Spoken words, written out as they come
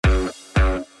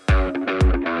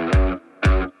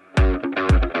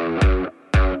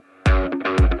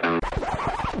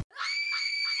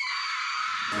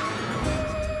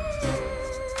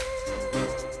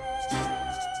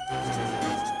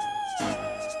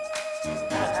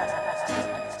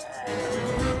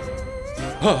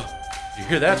Oh, did you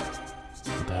hear that?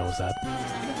 What the hell was that?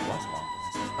 Watch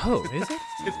along. Oh, is it?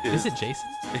 It Is it Jason?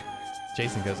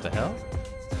 Jason Goes to Hell?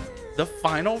 The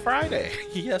final Friday.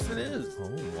 Yes, it is. Oh,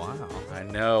 wow. I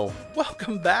know.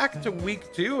 Welcome back to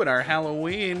week 2 in our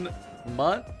Halloween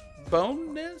month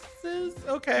bonuses.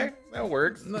 Okay, that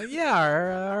works. No, yeah,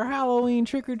 our Halloween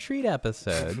trick-or-treat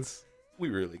episodes. We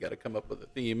really got to come up with a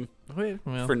theme Well,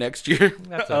 for next year.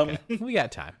 that's okay. We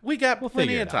got time. We got plenty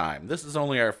figure of it out. time. This is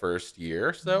only our first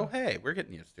year, so hey, we're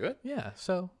getting used to it. Yeah,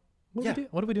 so what, Yeah.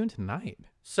 what are we doing tonight?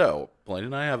 So, Blaine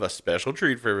and I have a special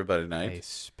treat for everybody tonight. A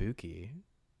spooky.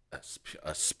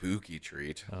 A spooky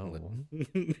treat. Oh.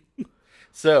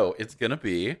 So, it's going to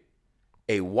be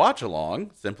a watch along.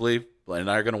 Simply, Blaine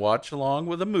and I are going to watch along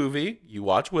with a movie. You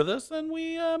watch with us, and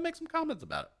we make some comments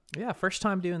about it. Yeah, first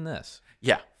time doing this.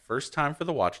 Yeah, first time for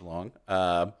the watch along.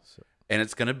 And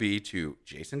it's going to be to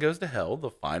Jason Goes to Hell, the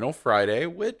final Friday,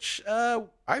 which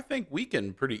I think we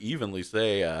can pretty evenly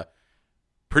say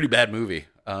pretty bad movie.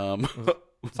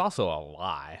 It's also a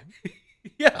lie.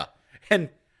 Yeah, and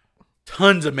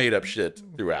tons of made up shit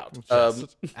throughout.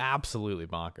 Just absolutely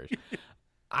bonkers.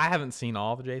 I haven't seen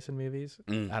all the Jason movies.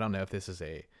 Mm. I don't know if this is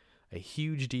a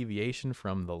huge deviation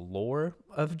from the lore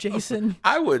of Jason.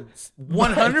 I would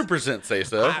 100% say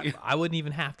so. I wouldn't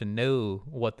even have to know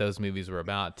what those movies were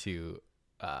about to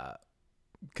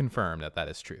confirm that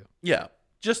is true. Yeah,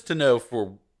 just to know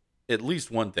for at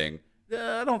least one thing,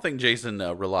 I don't think Jason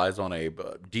relies on a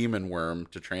demon worm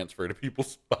to transfer to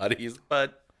people's bodies,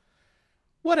 but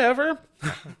whatever.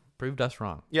 Proved us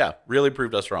wrong. Yeah, really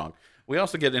proved us wrong. We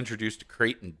also get introduced to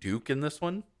Creighton Duke in this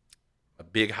one. A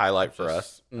big highlight for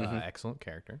us. Mhm. Excellent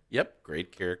character. Yep,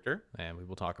 great character. And we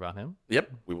will talk about him.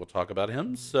 Yep, we will talk about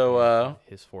him. So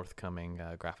His forthcoming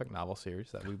graphic novel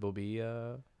series that we will be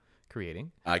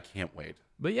creating. I can't wait.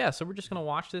 But yeah, so we're just gonna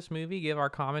watch this movie, give our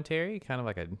commentary, kind of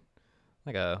like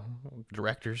a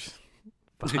director's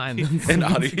behind the scenes. And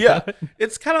audio, yeah,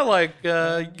 it's kind of like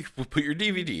you put your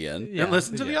DVD in Yeah, and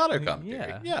listen to the yeah, audio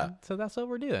commentary. Yeah, So that's what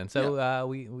we're doing. So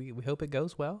we hope it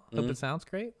goes well. Hope it sounds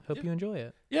great. Hope you enjoy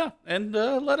it. yeah, and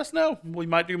let us know. We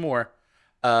might do more.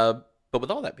 But with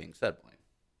all that being said,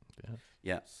 Blaine,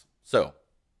 yes. So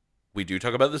we do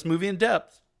talk about this movie in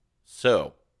depth.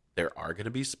 So there are going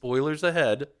to be spoilers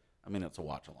ahead. I mean, it's a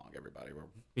watch along, everybody.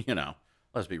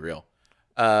 Let's be real.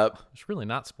 It's really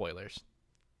not spoilers.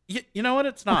 You know what?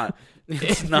 It's not.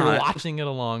 It's If not. you're watching it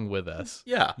along with us,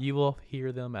 Yeah. you will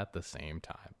hear them at the same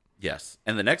time. Yes.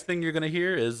 And the next thing you're going to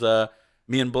hear is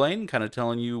me and Blaine kind of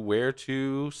telling you where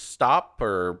to stop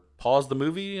or pause the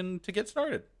movie and to get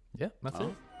started. Yeah, that's it.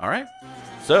 All right.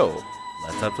 So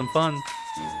let's have some fun.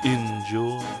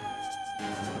 Enjoy.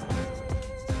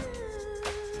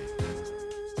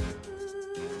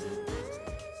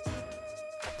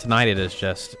 Tonight it is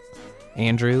just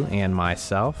Andrew and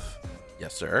myself.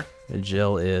 Yes, sir.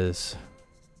 Jill is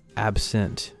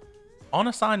absent On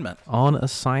assignment on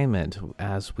assignment,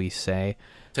 as we say,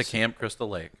 to Camp Crystal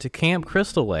Lake. to Camp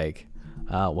Crystal Lake.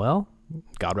 Well,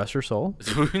 God rest her soul.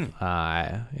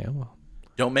 Well,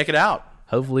 Don't make it out.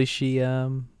 hopefully she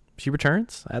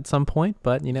returns at some point,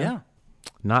 but Yeah.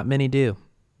 not many do.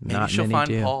 Maybe Not she'll many find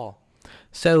do. Paul.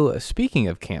 So speaking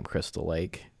of Camp Crystal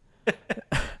Lake,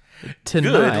 Good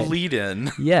tonight, lead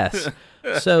in. yes.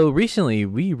 So recently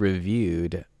we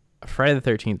reviewed Friday the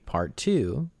 13th Part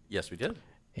 2, Yes, we did.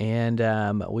 and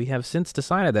we have since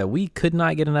decided that we could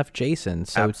not get enough Jason.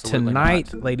 So Absolutely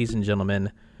tonight, not. ladies and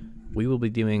gentlemen, we will be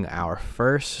doing our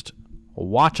first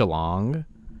watch along,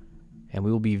 and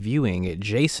we will be viewing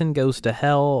Jason Goes to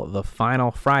Hell, the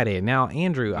final Friday. Now,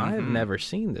 Andrew, I have never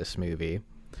seen this movie,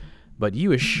 but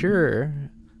you assure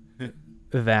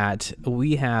that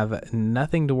we have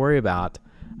nothing to worry about.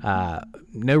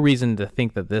 No reason to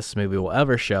think that this movie will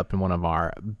ever show up in one of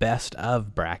our best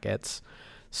of brackets.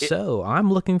 So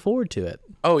I'm looking forward to it.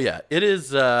 Oh, yeah. It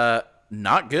is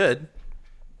not good.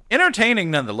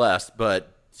 Entertaining nonetheless, but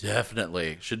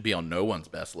definitely should be on no one's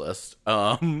best list.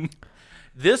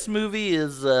 This movie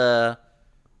is,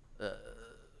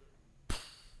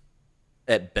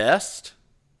 at best,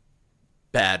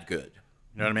 bad good.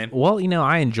 You know what I mean? Well,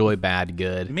 I enjoy bad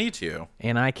good, Me too.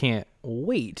 and I can't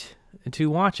wait to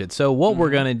watch it. So what we're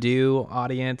going to do,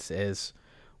 audience, is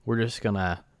we're just going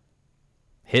to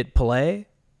hit play,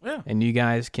 Yeah, and you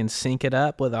guys can sync it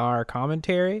up with our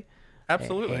commentary,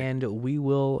 absolutely. and we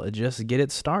will just get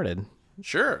it started.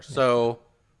 Sure. So,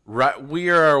 we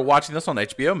are watching this on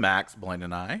HBO Max, Blaine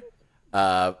and I.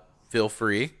 Feel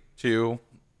free to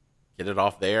get it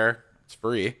off there. It's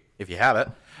free if you have it.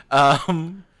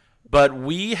 But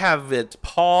we have it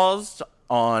paused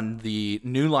on the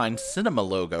New Line Cinema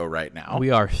logo right now.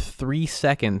 We are 3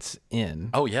 seconds in.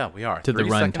 Oh, yeah, we are. To the 3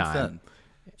 seconds runtime. in.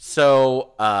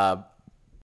 So,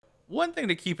 one thing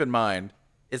to keep in mind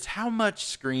is how much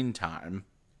screen time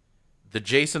the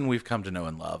Jason we've come to know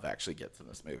and love actually gets in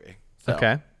this movie. So,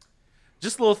 Okay.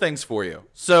 just little things for you.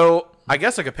 So, I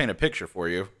guess I could paint a picture for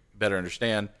you, better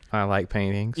understand. I like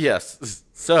paintings. Yes.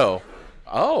 So,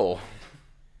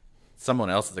 someone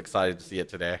else is excited to see it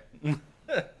today.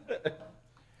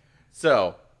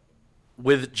 So,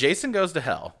 with Jason Goes to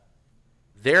Hell,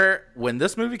 when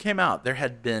this movie came out, there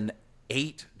had been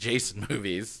 8 Jason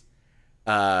movies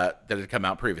that had come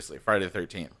out previously, Friday the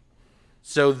 13th.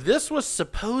 So this was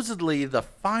supposedly the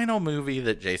final movie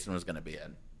that Jason was going to be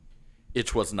in.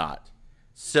 It was not.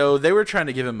 So they were trying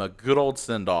to give him a good old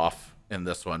send-off in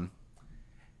this one.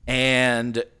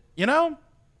 And, you'll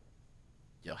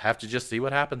have to just see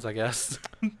what happens, I guess.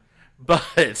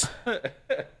 But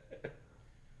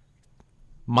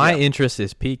My interest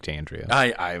is piqued, Andrew.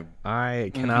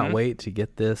 I cannot wait to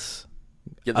get this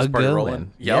get this party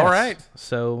rolling. Yeah, Yes. all right.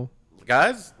 So,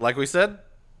 Guys, like we said,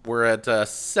 we're at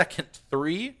second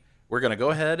 3. We're going to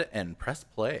go ahead and press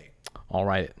play. all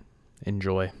right.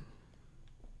 Enjoy.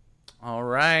 All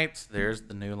right. There's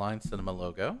the New Line Cinema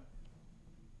logo.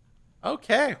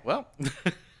 Okay, well.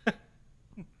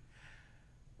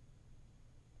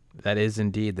 That is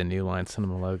indeed the New Line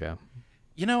Cinema logo.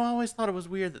 I always thought it was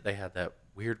weird that they had that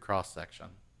weird cross-section.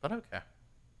 But okay.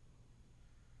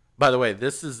 By the way,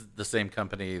 this is the same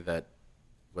company that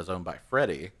was owned by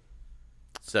Freddy.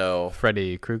 So,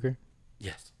 Freddy Krueger?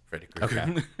 yes, Freddy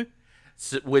Krueger. Okay.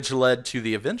 Which led to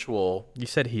the eventual... You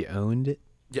said he owned it?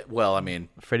 Yeah, well, I mean,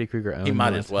 Freddy Krueger owned he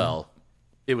might New as Line well.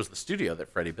 It was the studio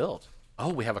that Freddy built. Oh,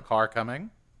 we have a car coming.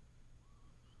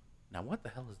 Now, what the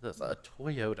hell is this? A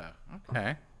Toyota.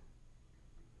 Okay.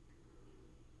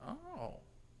 Oh.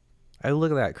 Cinema? Oh,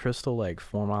 look at that crystal lake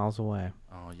 4 miles away.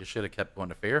 Oh, you should have kept going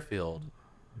to Fairfield.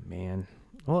 Man.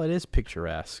 Well, it is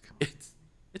picturesque.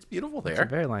 It's beautiful It's there. a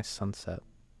very nice sunset.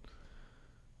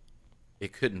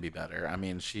 It couldn't be better. I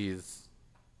mean, she's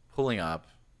pulling up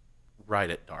right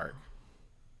at dark.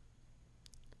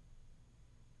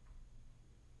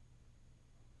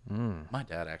 My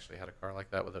dad actually had a car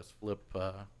like that with those flip.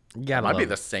 You gotta might be love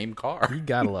the same car. You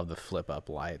gotta love the flip up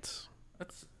lights.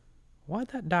 That's Why'd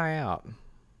that die out?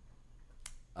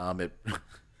 it. I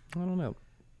don't know.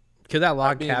 Could that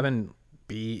log mean- cabin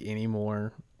be any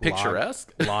more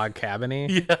Picturesque? log cabin-y?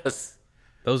 Yes.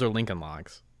 Those are Lincoln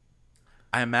logs.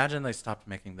 I imagine they stopped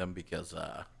making them because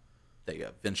they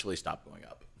eventually stopped going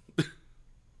up.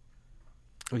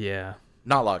 Yeah.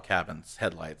 Not log cabins,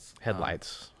 headlights.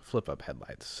 Headlights. Flip up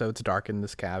headlights. So it's dark in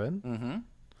this cabin.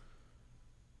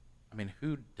 I mean,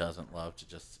 who doesn't love to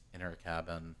just enter a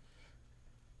cabin?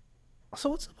 So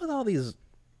what's up with all these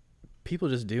people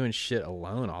just doing shit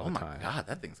alone all Oh the my time? god,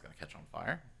 that thing's gonna catch on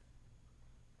fire.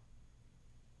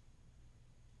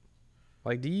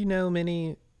 Like, do you know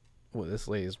many, this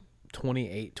lady's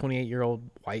 28-year-old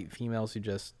white females who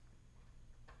just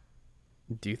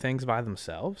do things by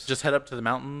themselves? Just head up to the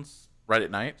mountains right at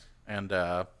night and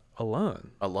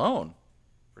alone? alone,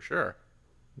 for sure.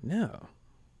 No.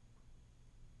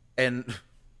 And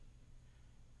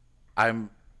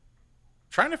I'm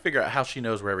trying to figure out how she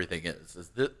knows where everything is.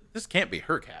 This can't be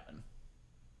her cabin.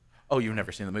 Oh, you've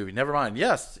never seen the movie. Never mind.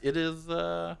 Yes, it is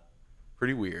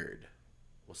pretty weird.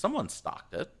 Well, someone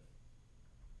stocked it.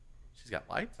 She's got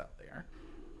lights out there.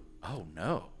 Oh,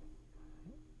 no.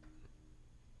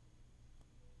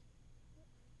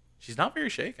 She's not very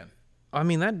shaken. I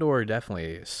mean, that door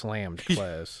definitely slammed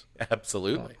close.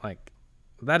 Absolutely. Like,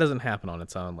 that doesn't happen on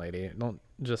its own, lady. Don't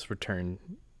just return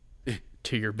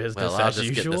to your business Well, I'll as just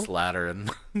usual. get this ladder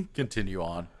and continue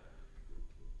on.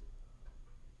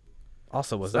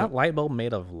 Also, was that light bulb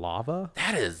made of lava?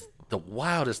 That is the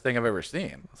wildest thing I've ever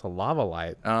seen. It's a lava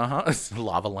light. Uh-huh. It's a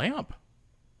lava lamp.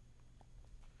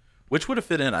 Which would have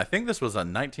fit in. I think this was a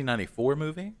 1994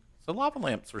 movie. So lava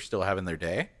lamps were still having their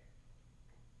day.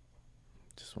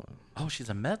 Just one. Oh, she's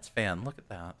a Mets fan. Look at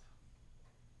that.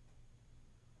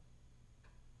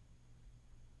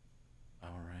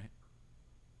 All right.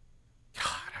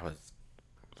 God, I was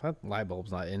That light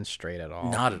bulb's not in straight at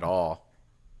all. not at all.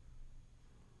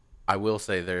 I will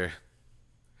say the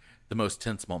most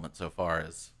tense moment so far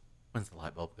is, when's the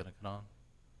light bulb going to come on?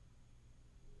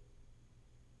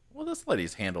 Well, this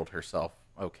lady's handled herself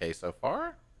okay so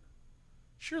far.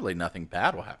 Surely nothing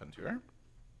bad will happen to her.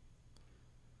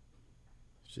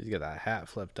 She's got that hat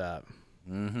flipped up.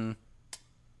 Mm-hmm. Is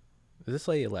this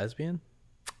lady a lesbian?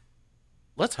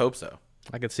 Let's hope so.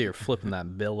 I could see her flipping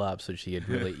that bill up so she could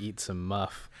really eat some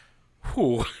muff.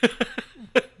 Whew.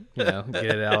 get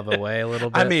it out of the way a little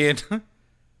bit. I mean,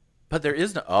 but there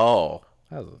is no. Oh,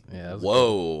 that was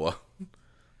whoa!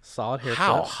 Solid haircut.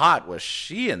 How hot was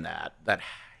she in that? That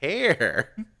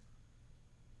hair.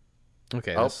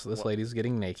 Okay, this lady's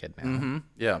getting naked now. Mm-hmm.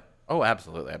 Yeah. Oh,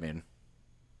 absolutely. I mean,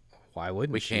 why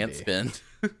wouldn't we she can't be? spend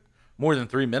more than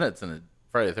 3 minutes in a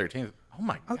Friday the 13th. Oh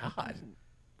my God!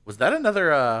 Was that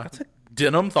another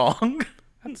denim thong?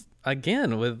 That's,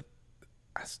 again, with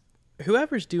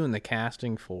whoever's doing the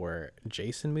casting for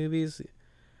Jason movies,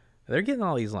 they're getting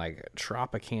all these like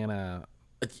Tropicana.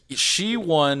 She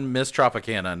won Miss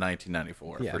Tropicana in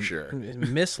 1994 Yeah, for sure.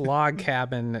 Miss Log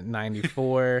Cabin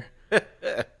 94.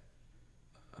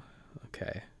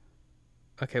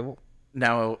 Okay. Well,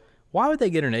 Now, why would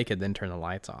they get her naked then turn the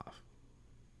lights off?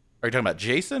 are you talking about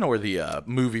Jason or the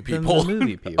movie The people?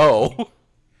 movie people.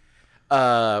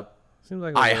 Oh. Seems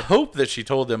like I hope that she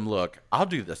told them, look, I'll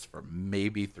do this for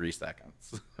maybe 3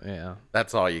 seconds. yeah,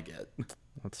 That's all you get.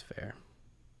 that's fair.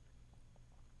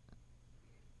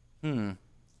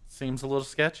 Seems a little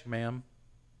sketchy, ma'am.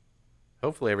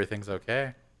 Hopefully everything's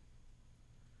okay.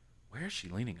 Where is she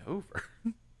leaning over?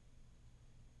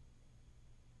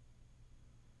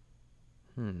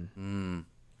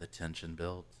 The tension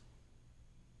builds.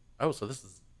 Oh, so this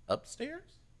is upstairs?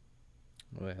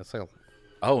 Wait, that's like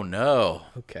Oh, no.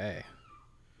 okay.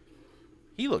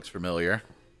 He looks familiar.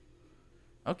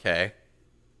 Okay.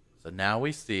 So now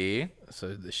we see.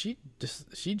 So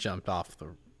she jumped off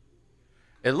the.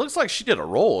 It looks like she did a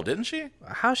roll, didn't she?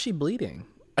 How's she bleeding?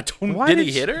 I don't. Why Did did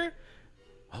he she- hit her?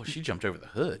 Oh, she jumped over the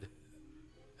hood.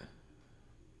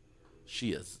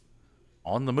 She is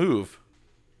on the move.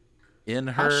 In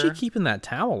her. How's she keeping that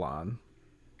towel on?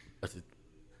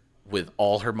 With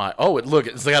all her might. Oh, look,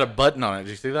 it's got a button on it. Did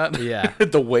you see that? Yeah.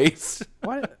 At the waist.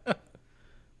 Why?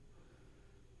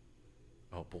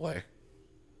 Oh, boy.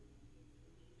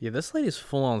 Yeah, this lady's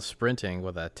full on sprinting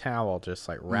with a towel just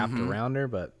like wrapped around her,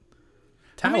 but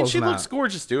I mean, towel's she not, looks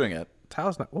gorgeous doing it.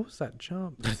 Towel's not. What was that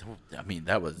jump? I mean,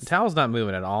 that was Towel's not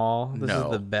moving at all. This No.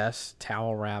 is the best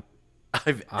towel wrap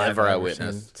I've I've ever ever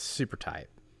witnessed. seen. Super tight.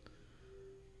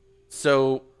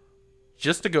 So,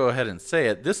 just to go ahead and say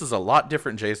it, this is a lot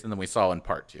different Jason than we saw in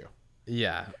part 2.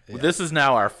 Yeah, This is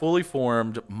now our fully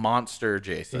formed monster he's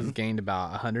Jason. gained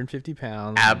about 150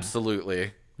 pounds.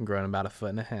 Absolutely. And grown about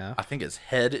 1.5 feet. I think his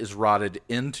head is rotted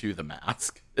into the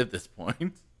mask at this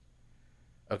point.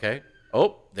 Okay.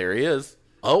 Oh, there he is.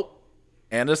 Oh,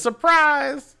 and a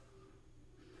surprise.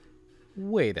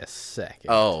 Wait a second.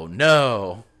 Oh,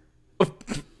 no.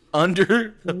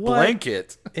 Under the What?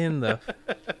 blanket. In the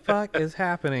fuck is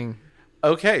happening?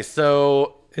 Okay,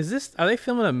 so Are they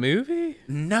filming a movie?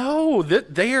 no,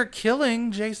 they are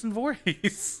killing Jason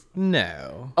Voorhees.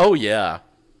 No. Oh, yeah.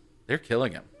 They're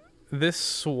killing him. This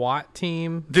SWAT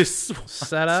team This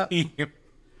setup. team.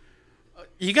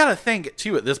 You got to think,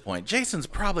 too, at this point. Jason's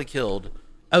probably killed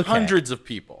Okay. hundreds of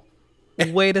people.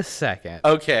 Wait a second.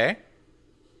 Okay.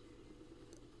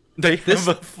 They have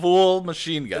a full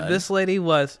machine gun. This lady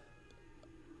was.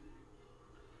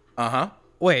 Uh-huh.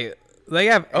 Wait, they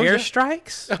have yeah.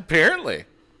 airstrikes? Apparently.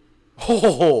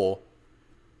 Oh.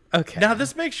 Okay. Now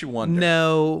this makes you wonder.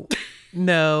 No.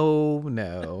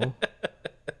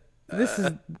 This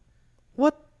is.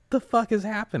 What the fuck is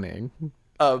happening?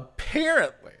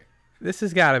 Apparently. This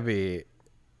has got to be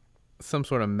some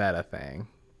sort of meta thing.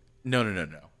 No.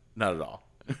 Not at all.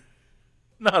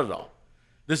 Not at all.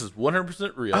 This is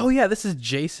 100% real. Oh, yeah, this is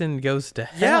Jason Goes to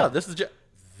yeah. Hell. This is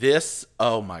this.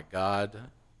 Oh my God.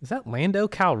 Is that Lando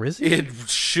Calrissian? It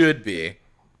should be.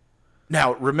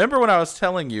 Now, remember when I was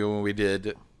telling you when we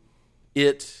did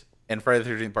It and Friday the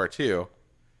 13th Part 2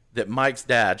 that Mike's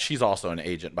dad, she's also an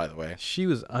agent, by the way. She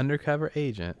was undercover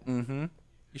agent. You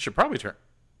should probably turn.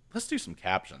 Let's do some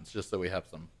captions just so we have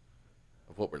some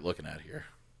of what we're looking at here.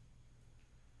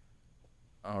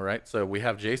 All right, so we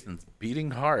have Jason's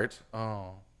beating heart.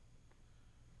 Oh.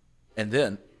 And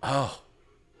then,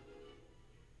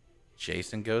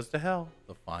 Jason Goes to Hell,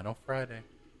 the final Friday.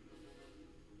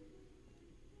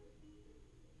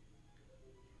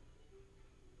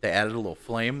 They added a little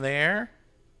flame there,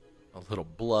 a little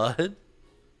blood.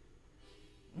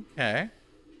 Okay.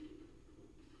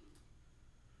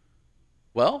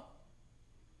 Well,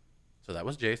 so that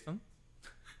was Jason.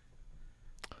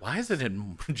 Why is it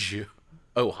in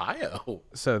Ohio?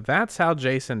 So that's how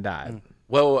Jason died.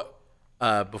 Well,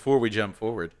 before we jump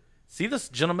forward, see this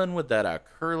gentleman with that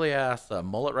curly ass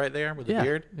mullet right there with the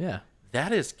beard? Yeah.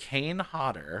 That is Kane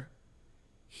Hodder.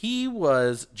 He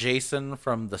was Jason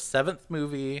from the 7th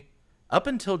movie up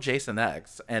until Jason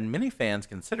X, and many fans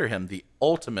consider him the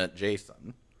ultimate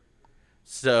Jason.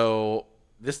 So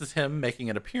this is him making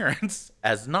an appearance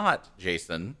as not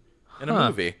Jason in a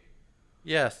movie.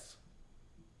 Yes.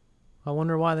 I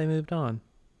wonder why they moved on.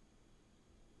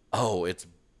 Oh, it's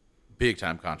big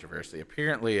time controversy.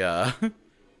 Apparently,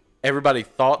 everybody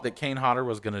thought that Kane Hodder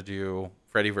was going to do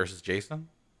Freddy versus Jason,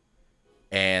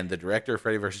 and the director of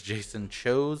Freddy versus Jason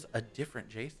chose a different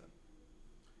Jason.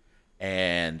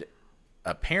 And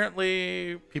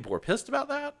apparently, people were pissed about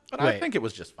that, but I think it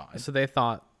was just fine. So they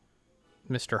thought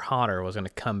Mr. Hodder was going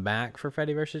to come back for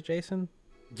Freddy versus Jason?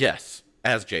 Yes,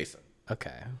 as Jason.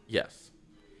 Okay. Yes.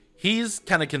 He's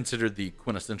kind of considered the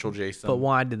quintessential Jason. But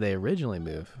why did they originally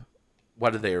move? Why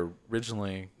did they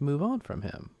originally Move on from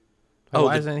him? Oh,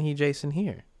 why isn't he Jason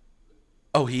here?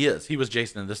 Oh, he is. He was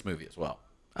Jason in this movie as well.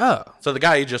 Oh. So the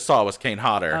guy you just saw was Kane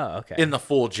Hodder. Oh, okay. In the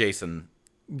full Jason.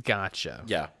 Gotcha.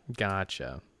 Yeah.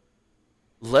 Gotcha.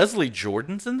 Leslie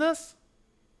Jordan's in this?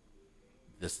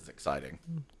 This is exciting.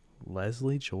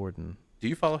 Leslie Jordan. Do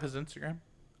you follow his Instagram?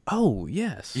 Oh,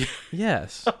 yes.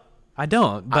 Yes. I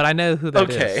don't, but I know who that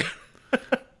is. Okay.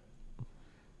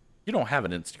 You don't have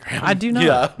an Instagram. I do not.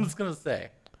 Yeah, I was going to say.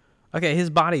 Okay, his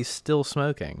body's still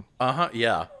smoking. Uh-huh,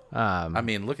 yeah. I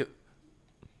mean, look at...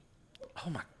 Oh,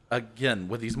 my... Again,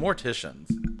 with these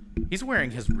morticians, he's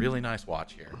wearing his really nice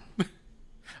watch here.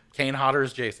 Kane Hodder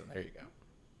is Jason. There you go.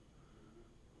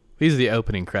 These are the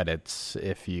opening credits,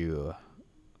 if you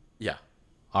Yeah.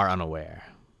 are unaware.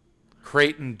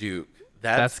 Creighton Duke.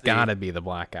 That's got to be the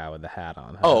black guy with the hat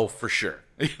on. Huh? Oh, for sure.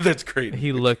 That's Creighton.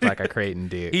 He looked like a Creighton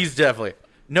Duke. He's definitely...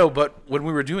 No, but when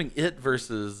we were doing It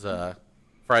versus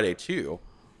Friday 2,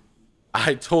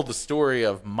 I told the story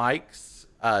of Mike's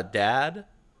dad.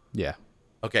 Yeah.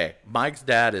 Okay, Mike's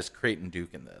dad is Creighton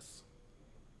Duke in this.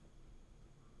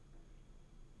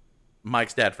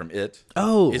 Mike's dad from It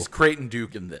is Creighton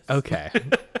Duke in this. Okay.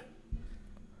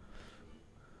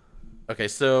 Okay,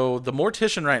 so the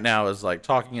mortician right now is like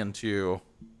talking into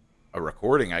a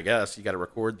recording, I guess. You got to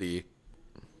record the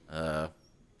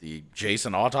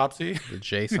Jason autopsy. The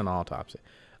Jason autopsy.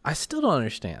 I still don't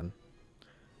understand.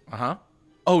 Uh-huh.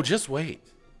 Oh, just wait.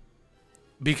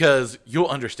 Because you'll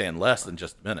understand less than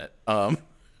just a minute. All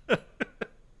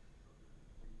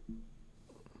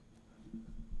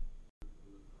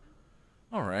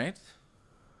right.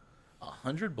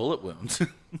 100 bullet wounds.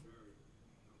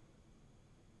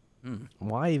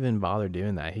 Why even bother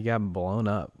doing that? He got blown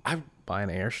up by an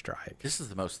airstrike. This is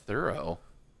the most thorough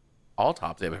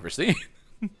autopsy I've ever seen.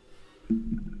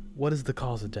 What is the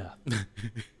cause of death? You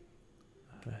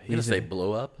gonna say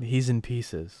blow up? He's in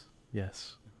pieces.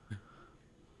 Yes.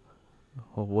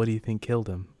 Well, what do you think killed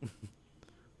him?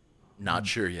 Not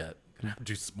sure yet. Gonna have to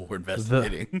do some more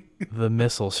investigating. The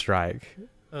missile strike.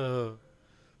 Oh,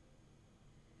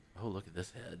 look at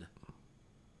this head.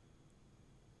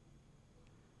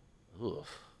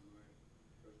 Oof.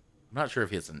 I'm not sure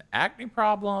if it's an acne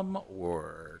problem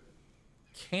or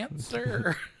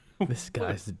cancer. This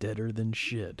guy's deader than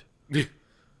shit. Oh.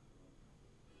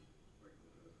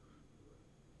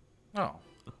 Well,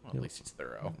 at least he's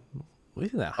thorough. What do you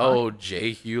think that Oh,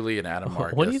 Jay Hewley and Adam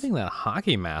Marcus. What do you think that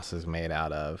hockey mask is made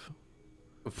out of?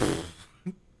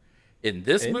 In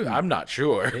this movie, I'm not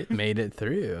sure. It made it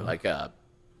through. Like a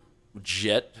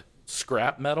jet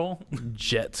scrap metal?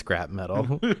 Jet scrap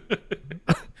metal.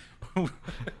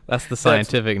 That's the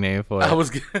scientific name for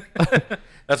it.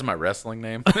 That's my wrestling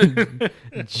name.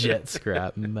 Jet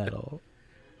scrap metal.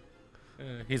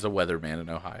 He's a weatherman in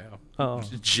Ohio. Oh,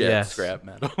 Jet scrap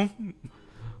metal.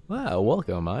 Wow,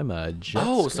 welcome. I'm a jet.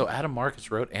 Oh, so Adam Marcus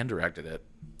wrote and directed it.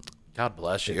 God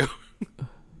bless you.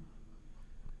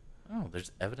 Oh,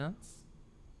 there's evidence.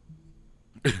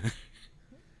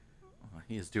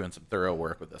 He is doing some thorough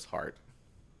work with this heart.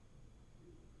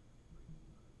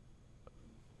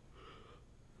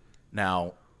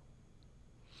 Now,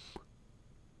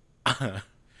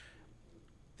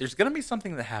 there's going to be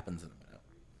something that happens in a minute.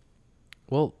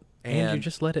 Well, and you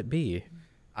just let it be.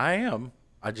 I am.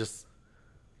 I just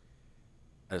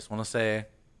want to say.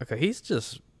 Okay, he's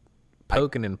just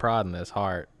poking and prodding this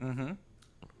heart. Mm-hmm.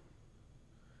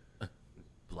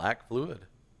 Black fluid.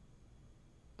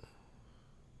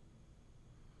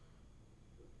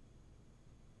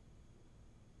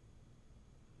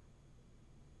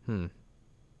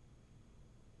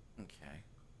 Okay.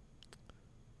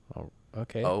 Oh,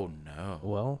 okay. Oh, no.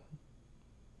 Well,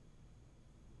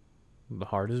 the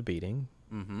heart is beating.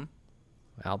 Mm-hmm.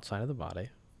 Outside of the body.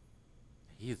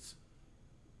 He's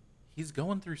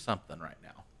going through something right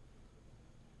now.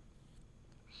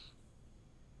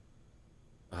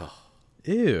 Oh.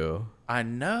 Ew. I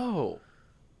know.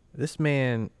 This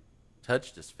man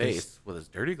Touched his face with his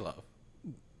dirty glove.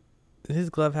 His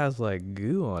glove has like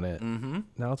goo on it. Mm-hmm.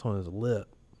 Now it's on his lip.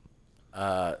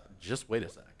 Just wait a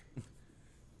sec.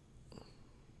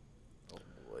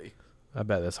 I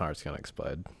bet this heart's gonna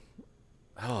explode.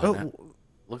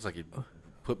 Looks like he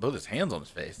put both his hands on his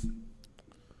face.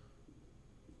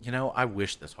 You know, I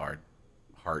wish this heart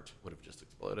would have just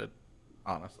exploded.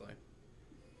 Honestly.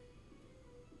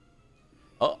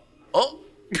 Oh.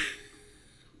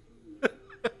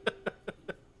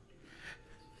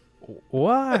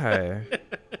 Why?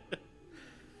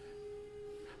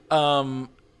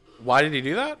 Why did he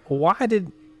do that? Why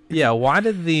did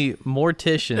the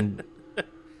mortician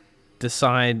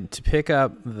decide to pick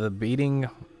up the beating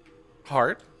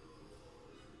Heart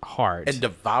heart and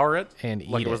devour it and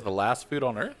like eat it was it? the last food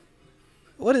on Earth?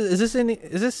 What is this?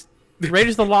 Is this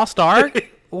Raiders of the Lost Ark?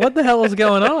 What the hell is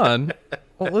going on?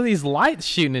 What are these lights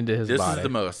shooting into his This body? is the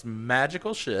most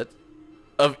magical shit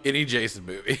of any Jason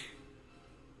movie.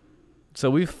 So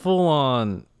we full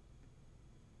on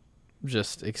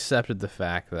just accepted the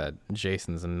fact that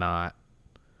Jason's not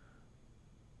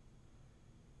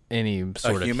any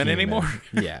sort of human anymore?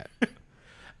 Yeah.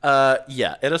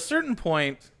 Yeah. At a certain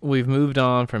point, We've moved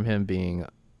on from him being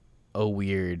a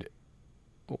weird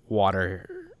water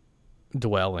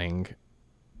dwelling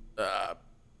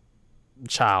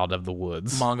child of the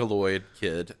woods. Mongoloid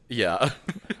kid. Yeah.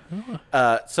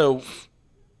 So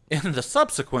in the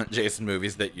subsequent Jason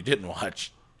movies that you didn't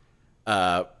watch,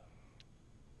 by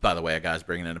the way, a guy's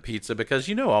bringing in a pizza because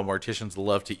you know all morticians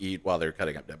love to eat while they're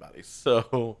cutting up dead bodies.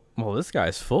 So, Well, this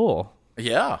guy's full.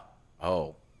 yeah.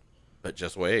 Oh, but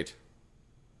just wait.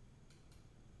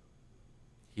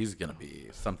 He's going to be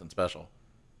something special.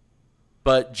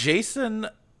 But Jason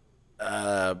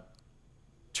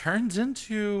turns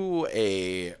into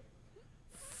a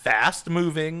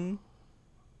fast-moving,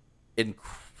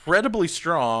 incredibly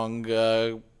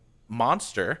strong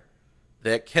monster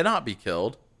that cannot be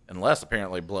killed unless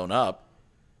apparently blown up.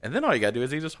 And then all you gotta do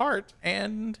is eat his heart,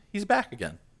 and he's back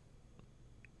again.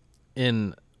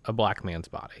 In a black man's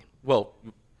body. Well,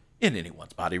 in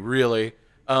anyone's body, really.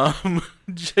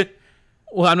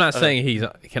 Well, I'm not saying he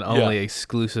can only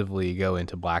exclusively go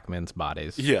into black men's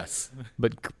bodies. Yes.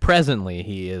 But presently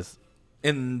he is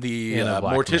In the In a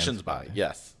black man's mortician's body, body.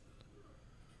 yes.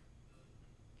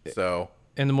 So,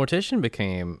 and the mortician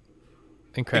became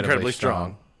incredibly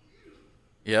strong.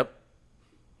 Yep.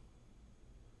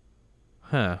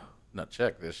 Huh. Now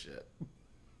check this shit.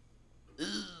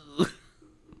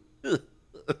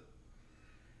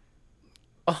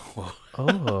 Oh.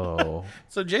 Oh.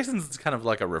 So Jason's kind of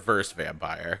like a reverse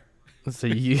vampire. So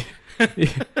you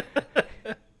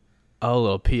Oh, a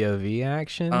little POV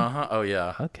action? Uh-huh. Oh,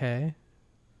 yeah. Okay.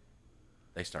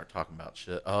 They start talking about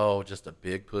shit. Oh, just a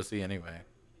big pussy anyway.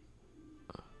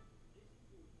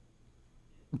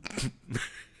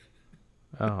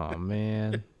 Oh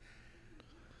man.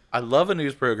 I love a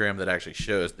news program that actually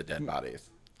shows the dead bodies.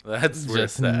 That's where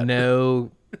Just it's at.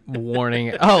 no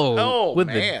warning. Oh, Oh, with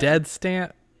man. the dead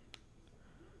stamp.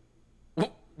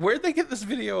 Where'd they get this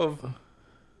video of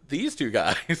these two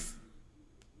guys?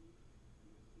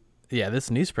 Yeah,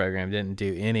 this news program didn't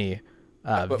do any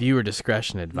viewer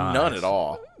discretion advised. None at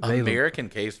all. They- American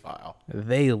Case File.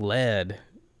 They led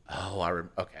Oh,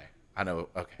 okay. I know.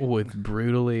 Okay. with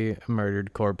brutally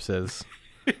murdered corpses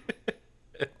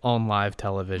on live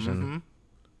television. Mm-hmm.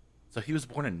 So he was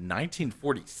born in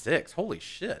 1946. Holy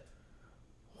shit.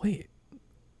 Wait,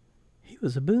 he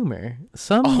was a boomer.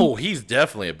 Oh, he's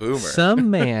definitely a boomer. Some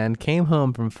man came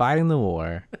home from fighting the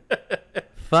war,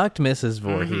 fucked Mrs.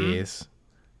 Voorhees,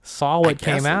 saw what guess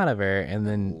came out of her, and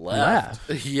then left.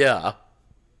 Yeah.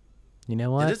 You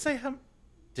know what? Did it say him?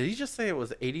 Did he just say it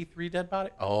was 83 dead body?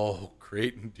 Oh,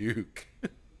 Creighton Duke.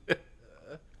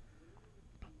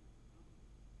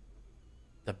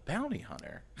 The bounty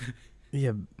hunter.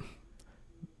 Yeah,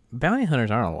 bounty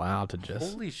hunters aren't allowed to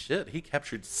just. Holy shit, he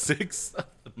captured 6 of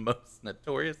the most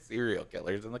notorious serial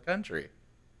killers in the country.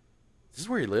 Is this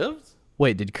where he lives?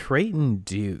 Wait, did Creighton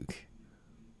Duke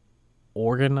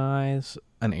organize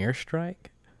an airstrike?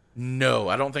 No,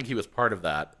 I don't think he was part of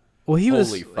that. Well, he Holy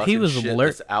was. fucking He was shit,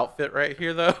 this outfit right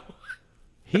here, though.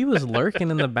 He was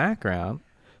lurking in the background.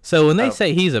 So when they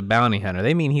say he's a bounty hunter,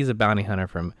 they mean he's a bounty hunter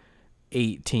from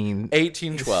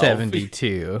 1812.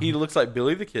 72. He looks like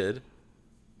Billy the Kid.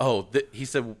 Oh, he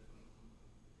said,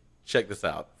 check this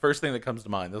out. First thing that comes to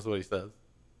mind, this is what he says.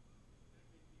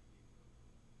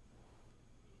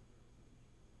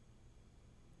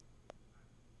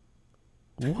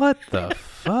 What the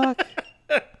fuck?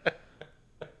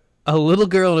 A little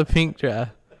girl in a pink dress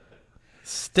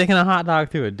sticking a hot dog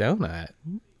through a donut.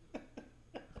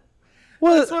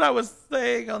 What? That's what I was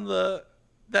saying on that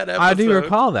episode. I do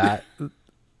recall that.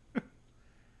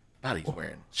 Body's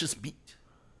wearing just meat.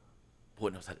 Boy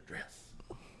knows how to dress.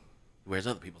 He wears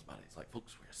other people's bodies like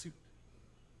folks wear a suit.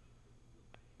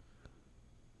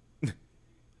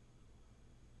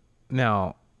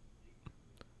 Now,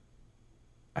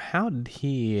 how did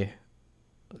he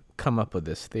come up with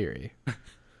this theory?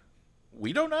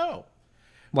 We don't know.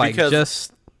 Like,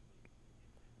 Because-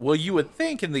 Well, you would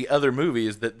think in the other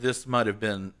movies that this might have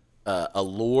been a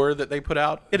lore that they put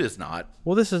out. It is not.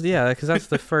 well, this is, yeah, because that's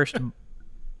the first,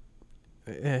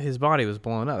 his body was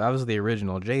blown up. That was the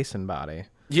original Jason body.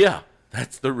 Yeah,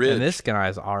 that's the ridge. And this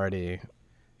guy's already,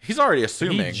 He's already he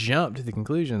assuming. jumped to the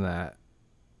conclusion that,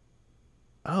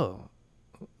 oh,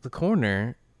 the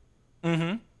corner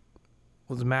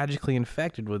was magically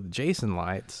infected with Jason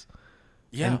lights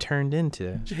Yeah, and turned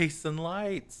into. Jason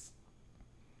Lights.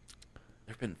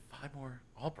 There have been 5 more.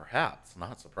 All perhaps,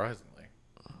 not surprisingly.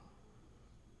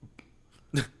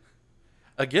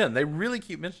 Again, they really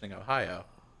keep mentioning Ohio.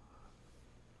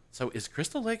 So is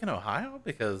Crystal Lake in Ohio?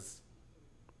 Because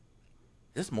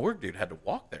this morgue dude had to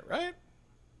walk there, right?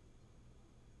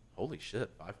 Holy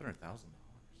shit, $500,000.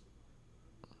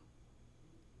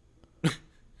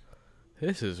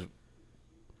 This is,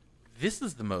 This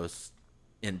is the most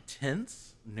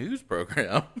intense news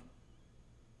program.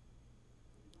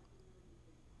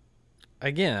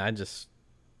 again, I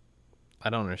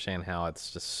don't understand how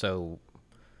it's just so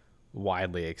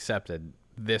widely accepted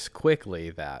this quickly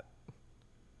that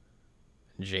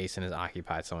Jason has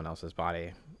occupied someone else's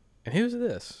body. And who's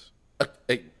this?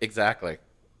 Exactly.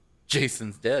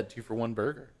 Jason's dead. 2 for 1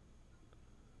 burger.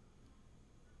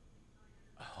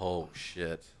 Oh,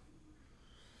 shit.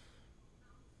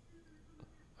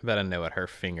 I bet I know what her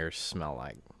fingers smell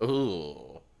like.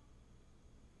 Ooh.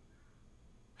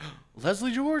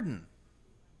 Leslie Jordan.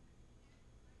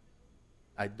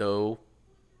 I know.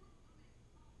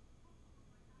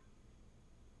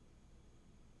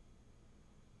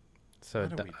 So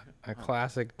What are we a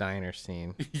classic diner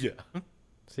scene. Yeah.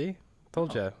 See?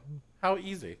 Told you. How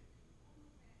easy.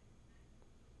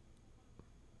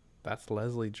 That's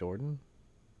Leslie Jordan?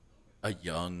 A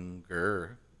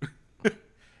younger.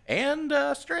 And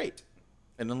straight.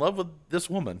 And in love with this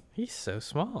woman. He's so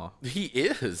small. He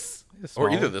is. He's Or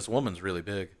small. either this woman's really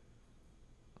big.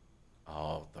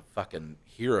 Oh, the fucking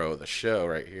hero of the show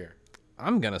right here.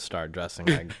 I'm going to start dressing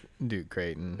like Duke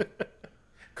Creighton.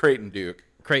 Creighton Duke.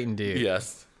 Creighton Duke.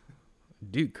 Yes.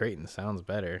 Duke Creighton sounds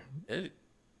better.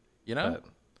 You know? But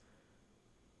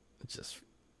it's just,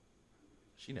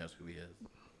 She knows who he is.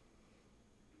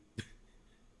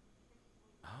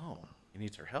 Oh, he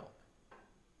needs her help.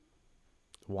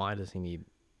 why does he need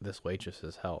this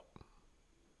waitress's help?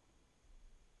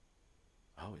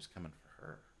 Oh, he's coming for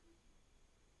her.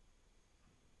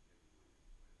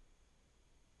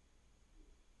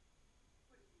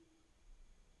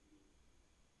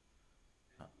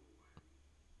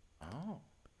 Oh,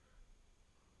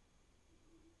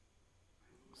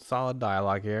 Solid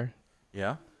dialogue here.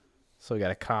 yeah. So we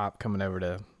got a cop coming over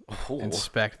to Oh,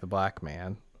 inspect the black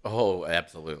man. oh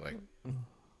absolutely.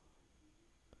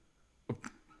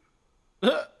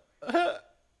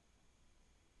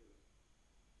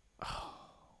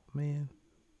 Man.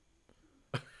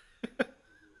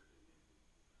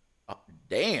 Oh,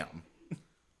 damn.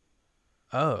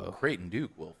 Oh, Creighton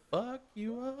Duke will fuck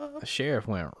you up. the sheriff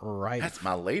went right. That's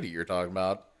my lady you're talking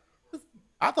about.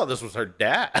 I thought this was her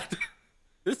dad.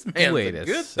 This man's Wait a a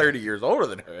good sec. 30 years older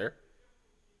than her.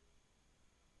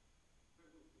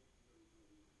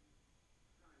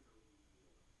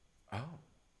 Oh.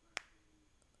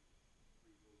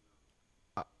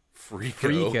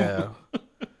 Freako. Freako.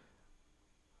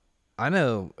 I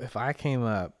know if I came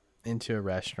up into a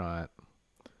restaurant,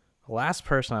 the last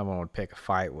person I would pick a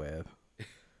fight with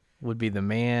would be the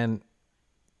man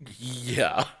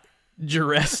Yeah.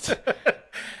 dressed.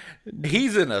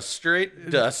 He's in a straight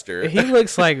duster. He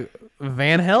looks like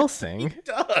Van Helsing.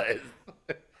 does.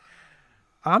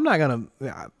 I'm not gonna.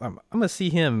 I'm gonna see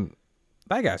him.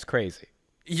 That guy's crazy.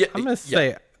 Yeah. I'm gonna yeah,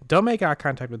 say, don't make eye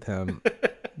contact with him.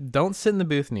 Don't sit in the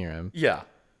booth near him. Yeah.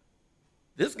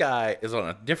 This guy is on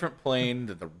a different plane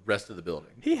than the rest of the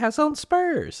building. He has on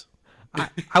Spurs.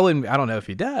 I wouldn't. I don't know if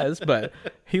he does, but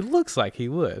he looks like he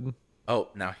would. Oh,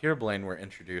 now here, Blaine, we're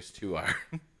introduced to our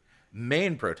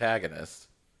main protagonist.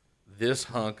 This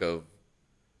hunk of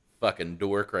fucking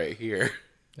dork right here.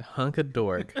 A hunk of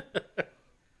dork.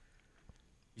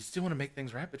 You still want to make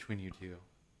things right between you two.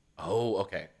 Oh,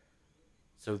 okay.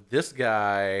 So this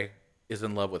guy is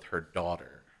in love with her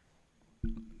daughter.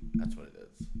 That's what it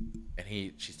is.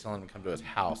 And she's telling him to come to his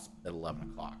house at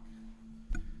 11 o'clock.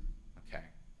 Okay,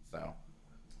 so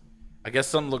I guess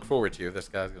something to look forward to. This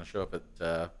guy's going to show up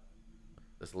at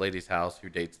this lady's house who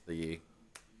dates the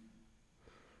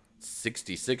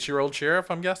 66-year-old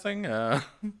sheriff, I'm guessing. Oh,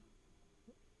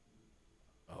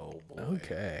 boy.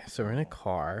 Okay, so we're in a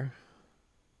car.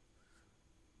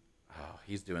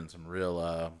 he's doing some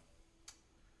real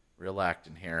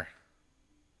acting here.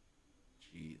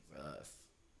 Jesus.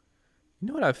 You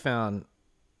know what I've found?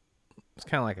 It's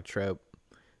kind of like a trope.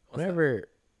 Whenever,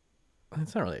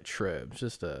 it's not really a trope, it's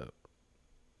just a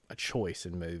choice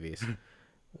in movies.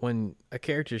 When a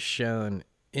character's shown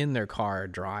in their car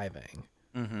driving,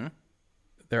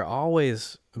 they're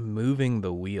always moving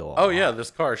the wheel. Oh, yeah,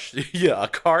 this car, a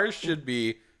car should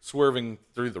be swerving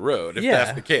through the road, if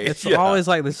that's the case. It's always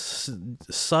like this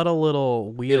subtle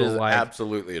little wheel. It is like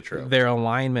absolutely a trope. Their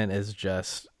alignment is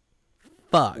just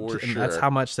fucked. For and that's sure. how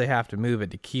much they have to move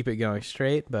it to keep it going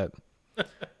straight, but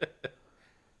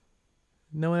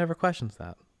no one ever questions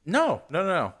that. No, not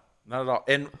at all.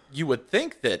 And you would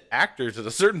think that actors at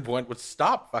a certain point would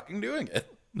stop fucking doing it.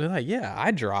 They're like, yeah,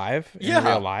 I drive in Yeah.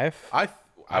 real life. I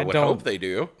would don't- hope they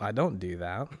do. I don't do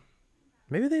that.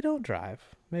 Maybe they don't drive.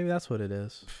 Maybe that's what it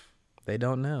is. They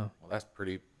don't know. Well, that's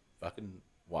pretty fucking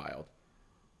wild.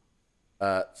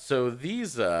 So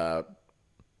these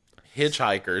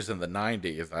hitchhikers in the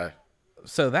 90s,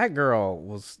 So that girl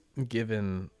was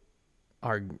given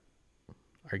our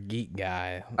geek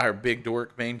guy our big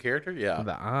dork main character, yeah.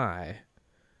 the eye.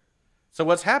 So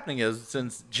what's happening is,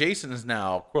 since Jason is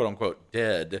now quote unquote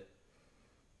dead,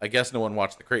 I guess no one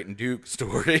watched the Creighton Duke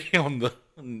story on the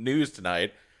news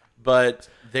tonight, but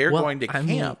they're Well, going to I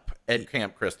mean, camp at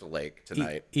Camp Crystal Lake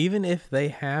tonight. Even if they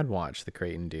had watched the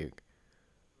Creighton Duke,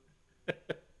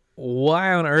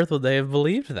 why on earth would they have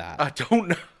believed that? I don't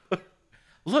know.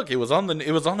 Look, it was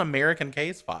on American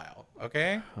Case File,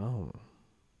 okay? Oh.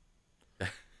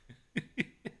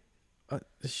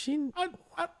 She,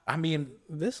 I mean,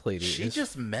 this lady, she is,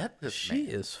 just met this she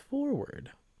man, is forward.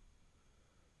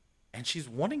 and she's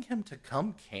wanting him to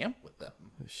come camp with them.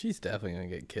 She's definitely gonna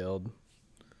get killed.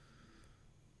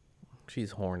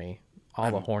 She's horny.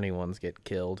 All the horny ones get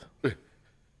killed.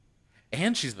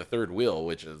 And she's the third wheel,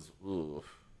 which is oof.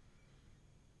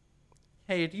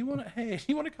 Hey, do you want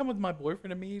to come with my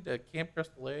boyfriend and me to Camp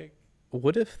Crystal Lake?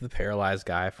 What if the paralyzed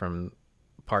guy from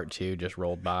part 2 just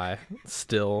rolled by,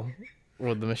 still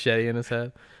with the machete in his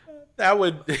head?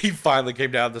 He finally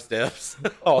came down the steps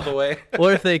all the way.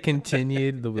 Or if they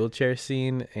continued the wheelchair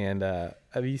scene and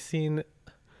have you seen, what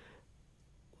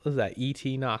was that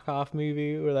E.T. knockoff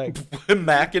movie where like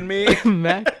Mac and me.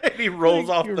 Mac He rolls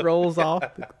off. he rolls off.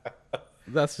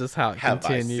 That's just how it Have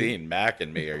continued. I seen Mac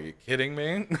and me? Are you kidding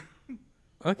me?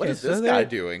 Okay, What is so this they're- guy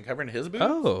doing? Covering his boobs?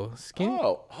 Oh, skin.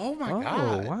 Oh my Oh,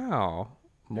 god! wow.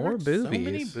 There More were boobies. So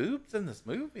many boobs in this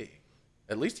movie.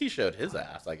 At least he showed his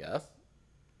ass, I guess.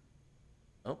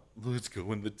 Oh, let's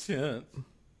go in the tent.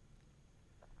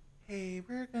 Hey,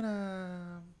 we're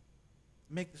gonna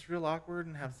make this real awkward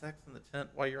and have sex in the tent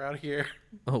while you're out here.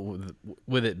 Oh,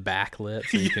 with it backlit,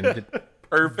 so you can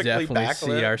Perfectly definitely backlit.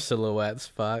 see our silhouettes.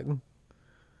 Fuck.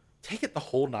 Take it the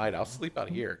whole night. I'll sleep out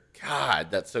here. God,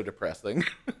 that's so depressing.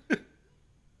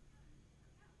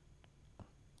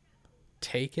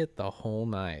 Take it the whole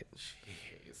night.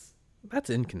 Jeez. That's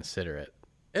inconsiderate.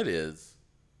 It is.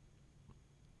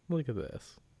 Look at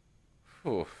this.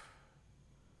 Oof.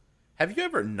 Have you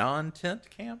ever non-tent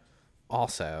camped?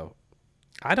 Also,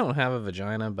 I don't have a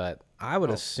vagina, but I would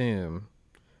assume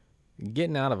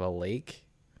getting out of a lake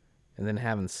and then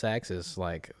having sex is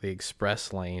like the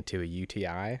express lane to a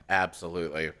UTI.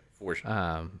 Absolutely. For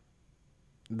sure.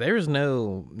 There's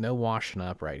no washing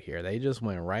up right here. They just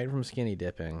went right from skinny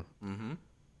dipping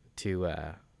to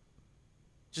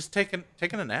Just taking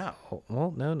a nap.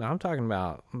 well, no, I'm talking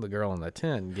about the girl in the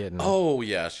tent getting. Oh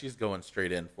yeah, she's going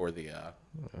straight in for the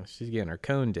She's getting her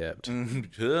cone dipped.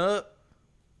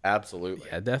 Absolutely.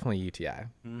 Yeah, definitely UTI.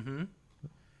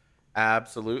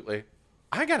 Absolutely.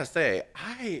 I gotta say,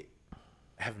 I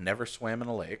have never swam in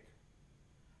a lake.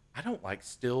 I don't like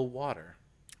still water.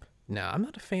 No, I'm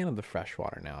not a fan of the fresh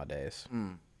water nowadays.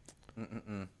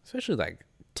 Especially like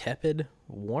tepid,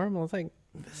 warm. I was like,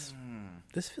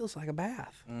 this feels like a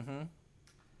bath. A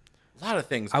lot of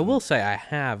things. I will say I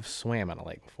have swam in a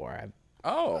lake before.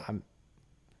 I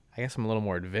guess I'm a little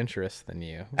more adventurous than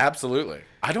you. Absolutely.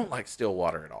 I don't like still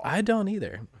water at all. I don't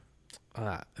either.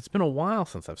 It's been a while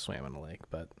since I've swam in a lake,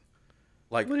 but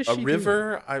Like what is a she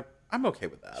river, I'm okay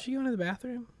with that. is she going to the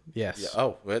bathroom? Yes. Yeah,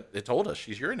 oh, it told us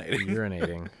she's urinating.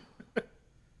 Urinating.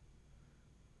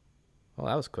 Well,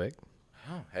 that was quick.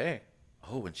 Oh, hey.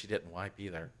 Oh, and she didn't wipe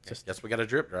either. Guess we got a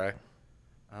drip dry.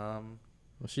 Well,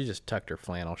 she just tucked her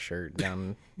flannel shirt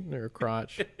down her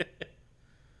crotch.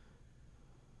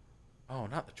 Oh,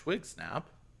 not the twig snap.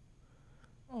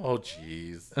 Oh,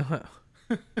 jeez.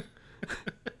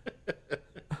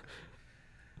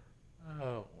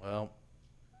 Oh, well.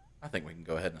 I think we can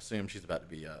go ahead and assume she's about to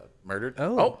be murdered.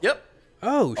 Oh. Yep.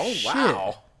 Oh, Oh, shit.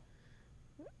 wow.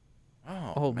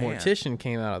 Old Man. mortician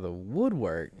came out of the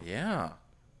woodwork. Yeah.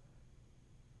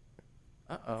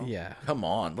 Uh-oh. Yeah. Come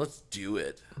on, let's do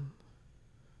it.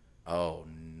 Oh,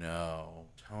 no.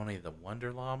 Tony the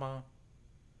Wonder Llama?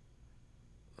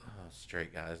 Oh,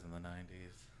 straight guys in the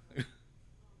 90s.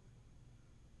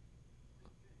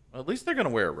 Well, at least they're going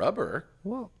to wear rubber.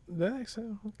 Well, that's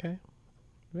okay.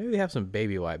 Maybe they have some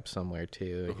baby wipes somewhere,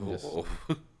 too. You can just... Oh.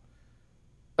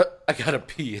 I got to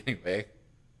pee anyway.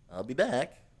 I'll be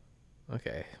back.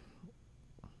 Okay.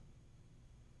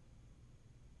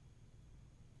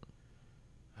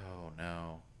 Oh,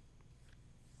 no.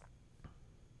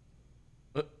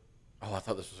 Oh, I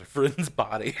thought this was her friend's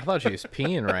body. I thought she was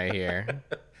peeing right here.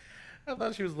 I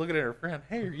thought she was looking at her friend.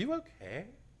 Hey, are you okay?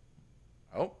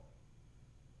 Oh.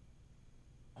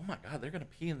 Oh, my God. They're going to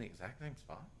pee in the exact same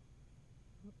spot?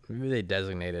 Maybe they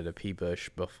designated a pee bush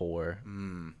before.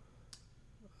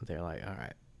 They're like, all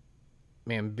right.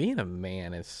 Man, being a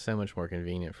man is so much more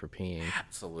convenient for peeing.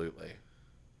 Absolutely.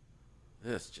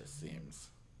 This just seems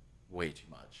way too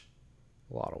much.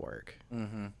 A lot of work.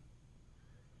 Mm-hmm.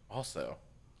 Also,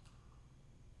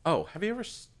 oh, have you ever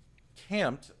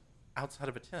camped outside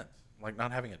of a tent? Like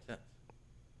not having a tent?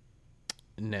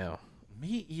 No.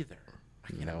 Me either. I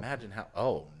can't No. imagine how.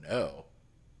 Oh, no.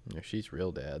 No, she's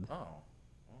real dead. Oh.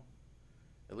 Well,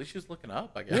 at least she was looking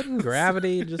up, I guess. Wouldn't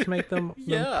gravity just make them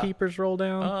Yeah. peepers roll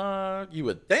down? You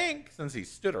would think, since he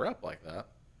stood her up like that.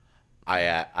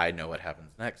 I know what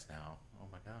happens next now. Oh,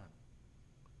 my God.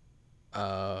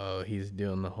 Oh, he's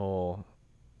doing the whole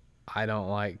I don't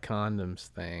like condoms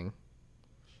thing.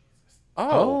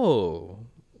 Oh.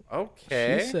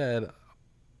 Okay. She said, She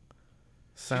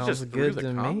sounds just threw good the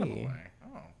to condom me. away.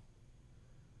 Oh.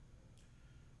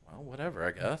 Well, whatever,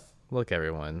 I guess. Look,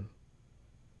 everyone.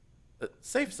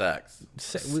 Safe sex.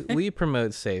 We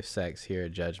promote safe sex here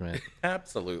at Judgment.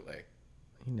 Absolutely.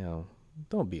 You know,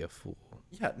 don't be a fool.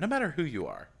 Yeah, no matter who you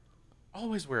are,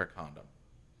 always wear a condom.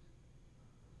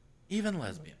 Even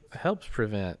lesbians. It helps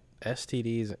prevent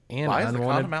STDs and Why is the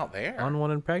condom out there?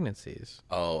 unwanted pregnancies.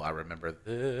 Oh, I remember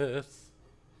this.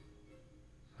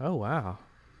 Oh, wow.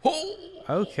 Oh,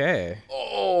 Okay.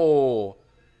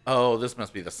 oh, this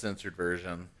must be the censored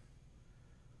version.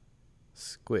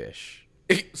 Squish.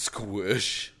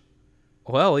 Squish.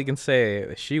 Well, we can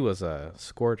say she was a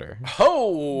squirter.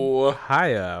 Oh!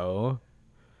 Hi-oh.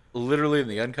 Literally in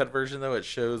the uncut version, though, it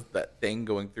shows that thing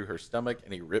going through her stomach,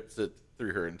 and he rips it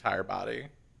through her entire body,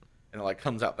 and it like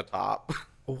comes out the top.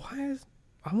 Why is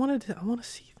I want to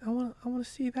see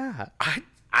that.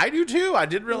 I do too. I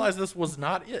didn't realize this was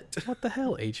not it. What the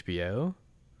hell, HBO?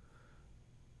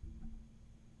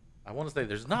 I want to say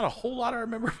there's not a whole lot I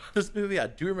remember about this movie. I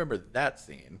do remember that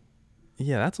scene.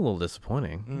 Yeah, that's a little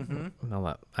disappointing. Mm-hmm. Now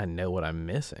that I know what I'm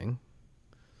missing.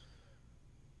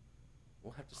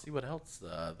 We'll have to see what else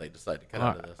they decide to cut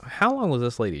out of this. How long was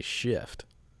this lady's shift?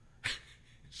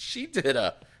 She did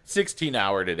a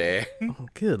 16-hour today. Oh,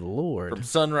 good lord. From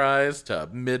sunrise to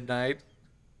midnight.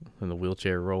 And the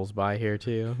wheelchair rolls by here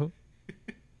too.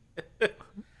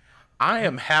 I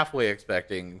am halfway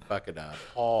expecting fucking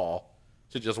Paul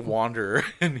to just wander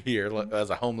in here as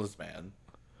a homeless man.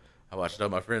 I watched all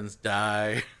my friends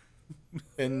die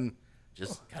and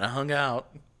just kind of hung out.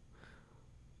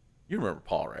 You remember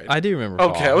Paul, right? I do remember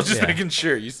Okay, Paul. I was just Yeah. making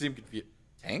sure. You seem confused.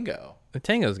 Tango? The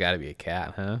Tango's got to be a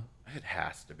cat, huh? It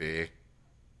has to be.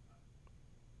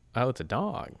 Oh, it's a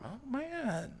dog. Oh,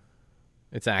 man.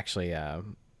 It's actually,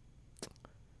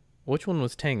 which one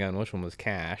was Tango and which one was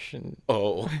Cash? And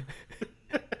Oh.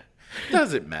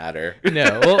 Does it matter?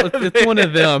 no, well, it's one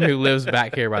of them who lives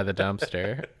back here by the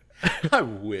dumpster. I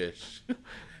wish.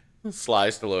 Sly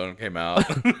Stallone came out.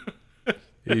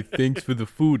 Hey, thanks for the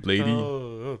food, lady.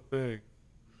 Oh, thanks.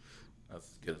 That's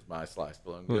as good as my Sly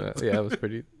Stallone goes. Yeah, it was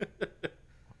pretty.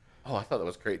 Oh, I thought that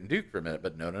was Creighton Duke for a minute,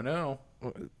 but no.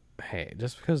 Hey,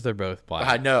 just because they're both black.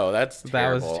 I know, that's That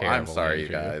terrible. was I'm terrible, sorry,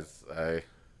 you Andrew. guys.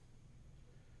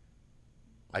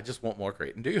 I just want more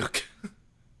Creighton Duke.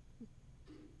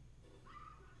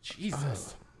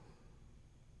 Jesus.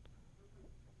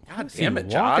 God Was he damn it,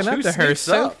 Josh. walking Who up to her sneaks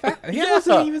so up? fast. He Yeah.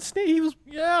 wasn't even sneak. He was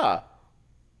Yeah.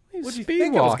 What do you speed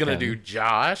think I was going to walking. do,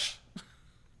 Josh?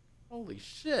 Holy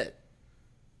shit.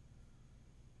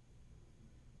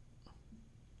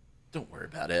 Don't worry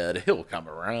about Ed. He'll come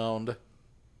around.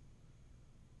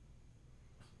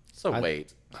 So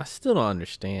wait. I still don't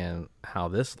understand how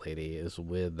this lady is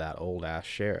with that old ass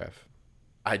sheriff.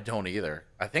 I don't either.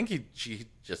 I think she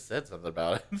just said something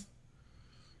about it. I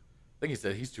think he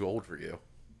said he's too old for you.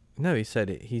 No, he said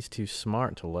he's too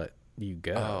smart to let you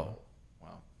go. Oh,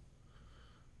 wow.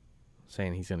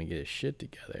 Saying he's gonna get his shit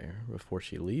together before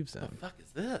she leaves The him. fuck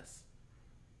is this?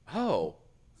 Oh,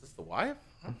 is this the wife?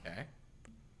 Okay.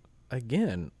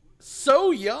 Again,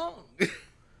 So young.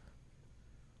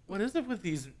 What is it with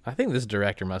these? I think this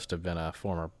director must have been a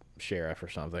former sheriff or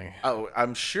something. Oh,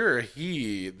 I'm sure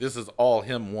this is all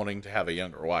him wanting to have a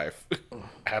younger wife.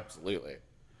 Absolutely.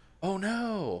 Oh,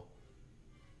 no.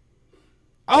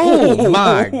 Oh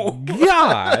my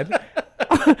God.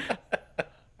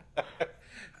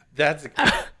 That's.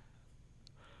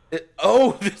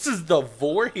 This is the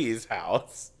Voorhees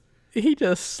house. He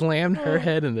just slammed her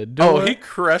head in the door. Oh, he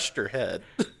crushed her head.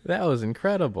 That was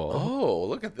incredible. Oh,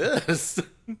 look at this.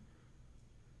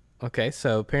 Okay,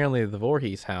 so apparently the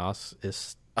Voorhees house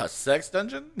is... A sex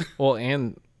dungeon? Well,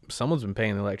 and someone's been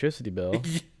paying the electricity bill.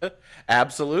 Yeah,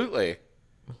 absolutely.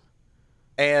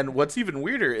 And what's even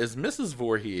weirder is Mrs.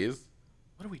 Voorhees.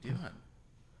 What are we doing?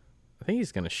 I think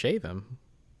he's going to shave him.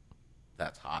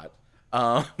 That's hot.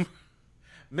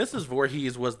 Mrs.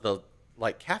 Voorhees was the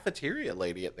cafeteria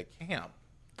lady at the camp.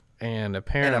 And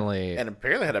apparently... And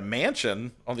apparently had a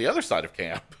mansion on the other side of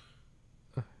camp.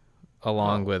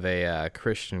 Along with a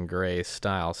Christian Grey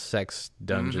style sex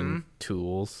dungeon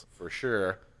tools. For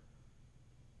sure.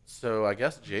 So I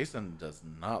guess Jason does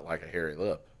not like a hairy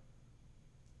lip.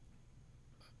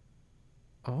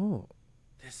 Oh.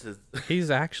 This is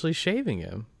He's actually shaving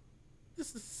him.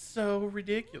 this is so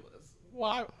ridiculous.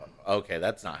 Why? Okay,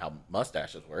 that's not how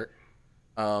mustaches work.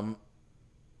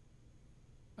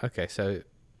 Okay, so...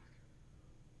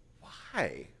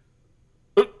 Why?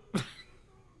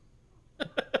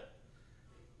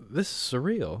 This is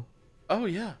surreal. Oh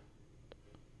yeah.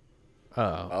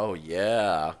 Oh. Oh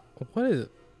yeah. What is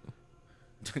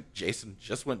it? Jason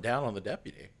just went down on the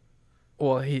deputy.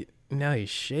 Well, he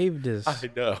shaved his... I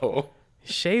know.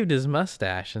 He shaved his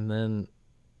mustache, and then...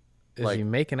 Is he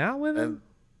making out with him?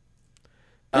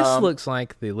 And, This looks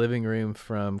like the living room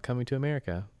from Coming to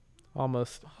America.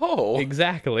 Almost. Oh.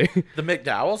 Exactly. The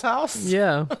McDowell's house?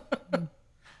 Yeah.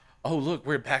 Oh, look,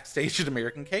 we're backstage at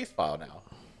American Case File now.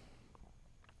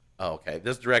 Oh, okay.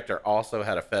 This director also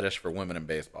had a fetish for women in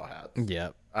baseball hats.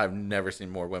 Yep. I've never seen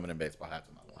more women in baseball hats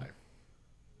in my life.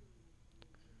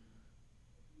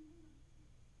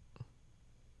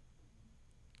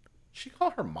 She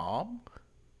called her mom?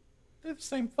 They're the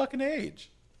same fucking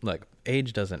age. Look,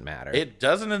 age doesn't matter. It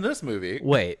doesn't in this movie.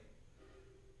 Wait.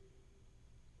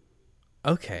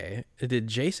 Okay. Did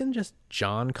Jason just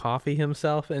John Coffey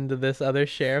himself into this other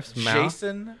sheriff's mouth?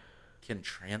 Jason can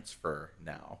transfer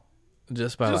now.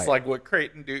 Just by Just like what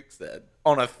Creighton Duke said.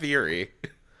 On a theory.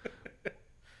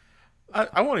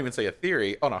 I won't even say a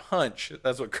theory. On a hunch.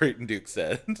 That's what Creighton Duke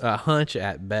said. a hunch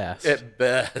at best. At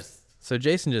best. So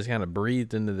Jason just kind of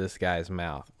breathed into this guy's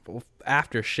mouth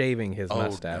after shaving his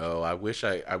mustache. No, I wish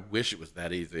it was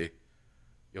that easy.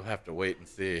 You'll have to wait and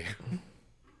see.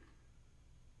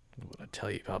 What I tell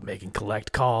you about making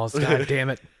collect calls? God damn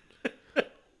it!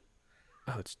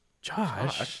 Oh, it's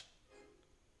Josh.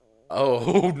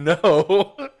 Oh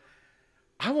no!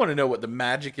 I want to know what the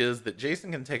magic is that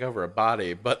Jason can take over a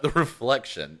body, but the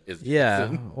reflection is Yeah.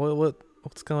 Jason.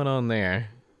 What's going on there?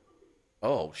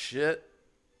 Oh shit!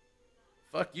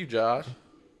 Fuck you, Josh.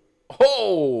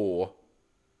 Oh.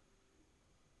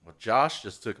 Well, Josh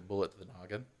just took a bullet to the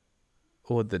noggin.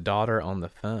 With the daughter on the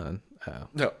phone. Oh.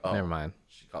 No, Never mind.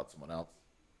 She called someone else.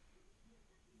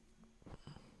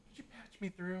 Did you patch me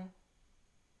through?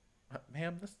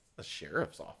 Ma'am, this is the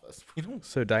sheriff's office. We don't.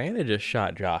 So Diana just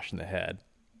shot Josh in the head.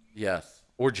 Yes,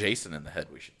 or Jason in the head,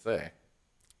 we should say.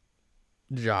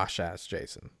 Josh asked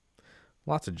Jason.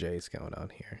 Lots of J's going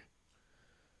on here.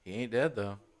 He ain't dead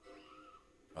though.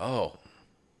 Oh,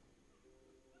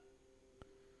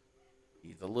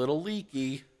 he's a little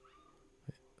leaky.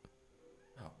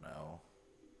 Oh no.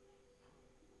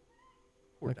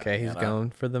 Poor Okay, he's Diana. going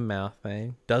for the mouth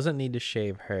thing. Doesn't need to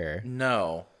shave her.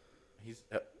 No, he's.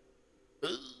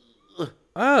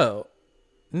 Oh,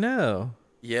 no.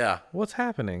 Yeah. What's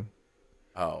happening?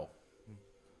 Oh.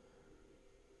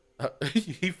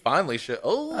 He finally should.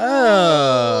 Oh.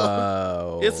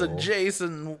 Oh. It's a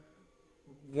Jason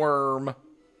worm.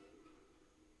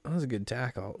 That was a good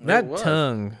tackle. It That was.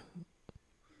 tongue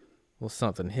was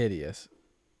something hideous.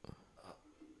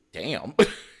 Damn.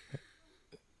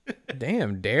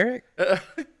 Damn, Derek.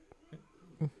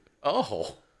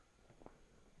 Oh.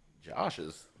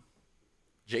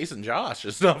 Jason Josh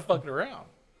is not fucking around.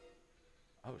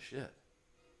 Oh, shit.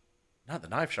 Not the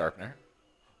knife sharpener.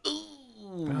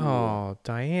 Ooh. Oh,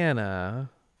 Diana.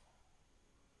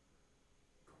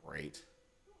 Great.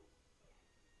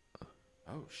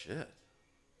 Oh, shit.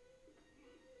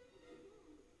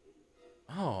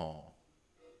 Oh.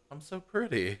 I'm so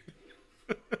pretty.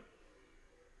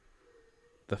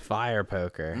 The fire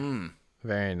poker.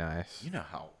 Very nice. You know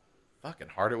how fucking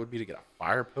hard it would be to get a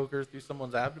fire poker through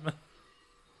someone's abdomen.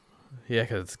 Yeah,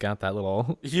 because it's got that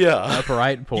little Yeah.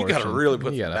 upright portion. You got to really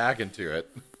put You some gotta- back into it.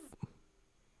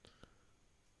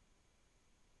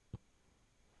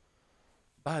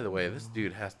 By the way, this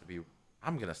dude has to be,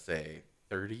 I'm going to say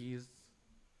 30s.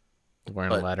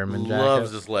 Wearing a But Letterman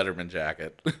loves jacket. this Letterman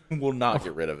jacket. Will not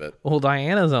get rid of it. Well,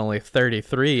 Diana's only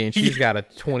 33, and she's got a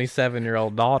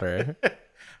 27-year-old daughter.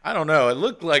 I don't know. It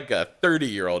looked like a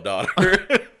 30-year-old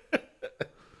daughter.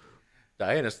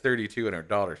 Diana's 32 and her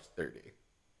daughter's 30.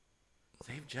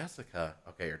 Save Jessica.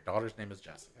 Okay, your daughter's name is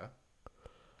Jessica.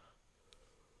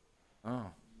 Oh.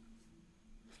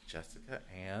 Jessica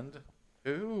and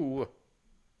who?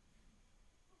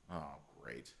 Oh,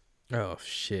 great. Oh,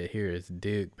 shit. Here is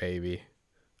Duke, baby.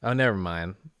 Oh, never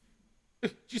mind.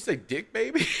 Did you say Dick,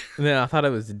 baby? No, I thought it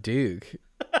was Duke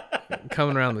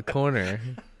coming around the corner.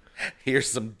 Here's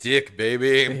some dick,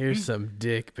 baby. Here's some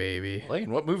dick, baby.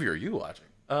 Lane, what movie are you watching?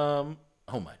 Oh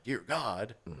my dear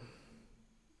God.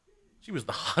 She was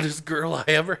the hottest girl I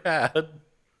ever had.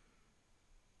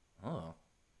 Oh.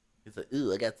 He's like,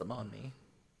 ooh, I got some on me.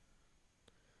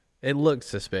 It looked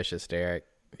suspicious, Derek.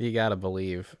 You gotta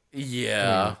believe.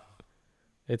 Yeah.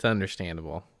 It's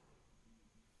understandable.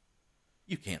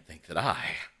 You can't think that I.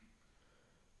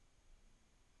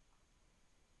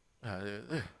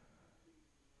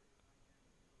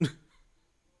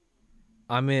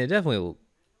 I mean, it definitely.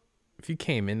 If you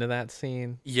came into that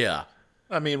scene, Yeah.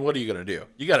 I mean, what are you going to do?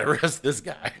 You got to arrest this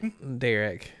guy.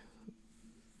 Derek.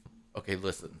 Okay,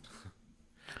 listen.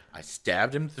 I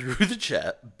stabbed him through the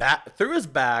chest, through his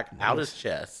back, out his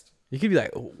chest. You could be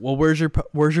like, "Well, where's your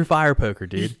fire poker,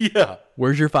 dude? Yeah.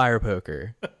 Where's your fire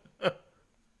poker?"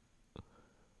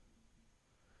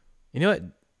 You know what?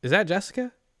 Is that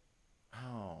Jessica?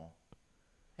 Oh.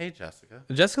 Hey, Jessica.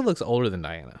 Jessica looks older than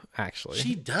Diana, actually.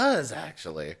 She does,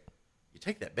 actually. You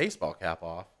take that baseball cap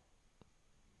off.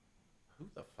 Who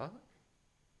the fuck?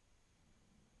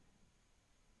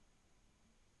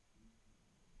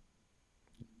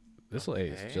 This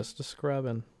lady's Okay. just a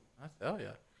scrubbing. I tell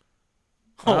ya.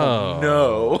 Oh.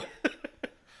 No.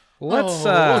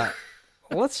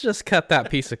 Let's just cut that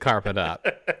piece of carpet up.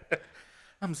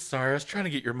 I'm sorry. I was trying to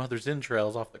get your mother's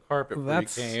entrails off the carpet before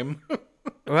That's- you came.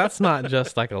 That's not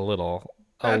just like a little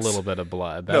bit of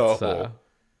blood. That's No.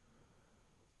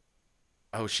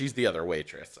 Oh, she's the other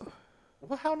waitress.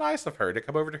 Well, how nice of her to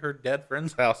come over to her dead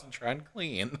friend's house and try and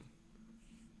clean.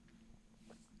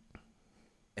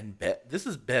 And this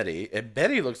is Betty, and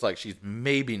Betty looks like she's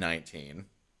maybe 19.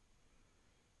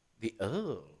 That's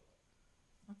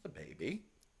a baby.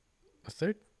 Is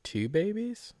there two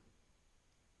babies?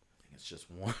 I think it's just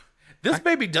one. This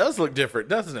baby does look different,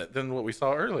 doesn't it, than what we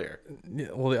saw earlier?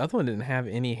 Yeah, well, the other one didn't have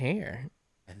any hair.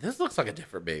 And this looks like a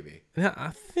different baby. Now, I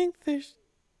think there's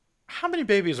How many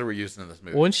babies are we using in this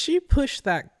movie? when she pushed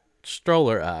that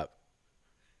stroller up,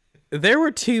 there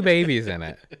were two babies in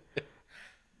it.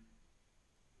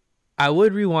 I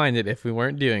would rewind it if we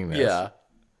weren't doing this. Yeah.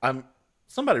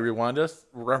 Somebody rewind it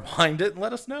and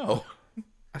let us know.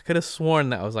 I could have sworn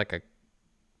that was like a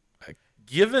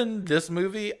Given this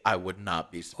movie, I would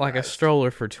not be surprised. like a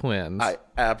stroller for twins. I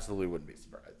absolutely wouldn't be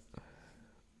surprised.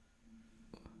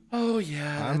 Oh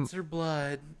yeah, that's her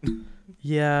blood.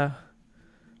 Yeah.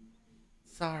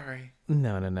 Sorry.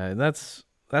 No.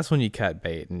 That's when you cut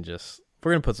bait and just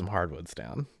we're gonna put some hardwoods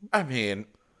down. I mean,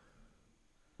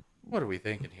 what are we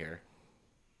thinking here?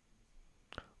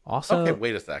 Also, Okay,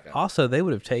 wait a second. Also, they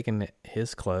would have taken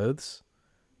his clothes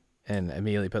and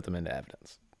immediately put them into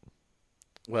evidence.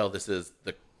 Well, this is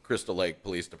the Crystal Lake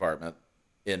Police Department.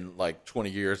 In like 20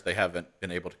 years, they haven't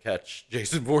been able to catch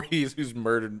Jason Voorhees, who's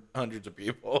murdered hundreds of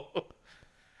people.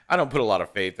 I don't put a lot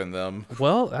of faith in them.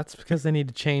 Well, that's because they need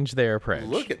to change their approach.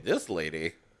 Look at this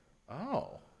lady.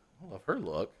 Oh, I love her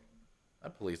look.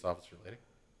 That police officer lady.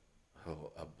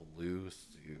 Oh, a blue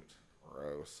suit.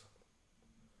 Gross.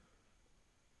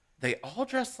 They all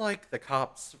dress like the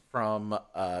cops from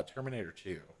Terminator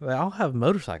 2. They all have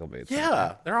motorcycle boots.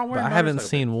 Yeah, they're all But wearing I haven't motorcycle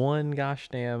seen one gosh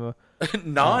damn. boots.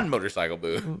 Non-motorcycle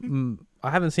boot. I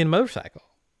haven't seen a motorcycle.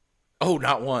 Oh,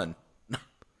 not one.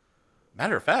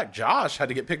 Matter of fact, Josh had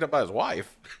to get picked up by his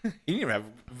wife. He didn't even have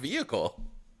a vehicle.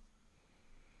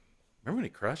 Remember when he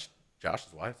crushed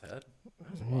Josh's wife's head?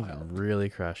 That was wild. Really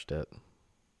crushed it.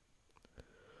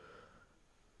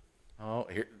 Oh,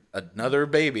 here another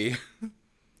baby.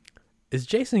 Is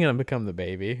Jason gonna become the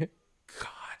baby? God.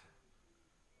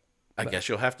 I guess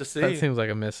you'll have to see. That seems like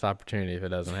a missed opportunity if it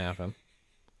doesn't happen.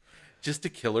 Just a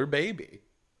killer baby.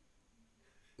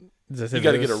 Just You if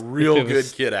got to it get a was- real if it good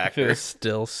was- kid If it actor. was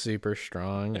still super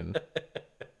strong and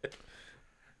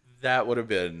That would have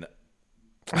been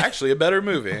Actually, a better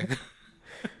movie.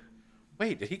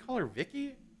 Wait, did he call her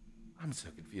Vicky? I'm so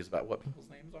confused about what people's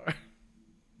names are.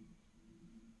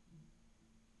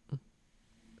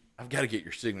 I've got to get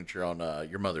your signature on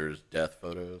your mother's death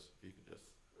photos. If you could just.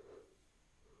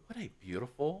 What a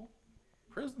beautiful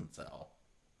prison cell.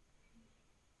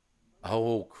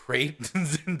 Oh,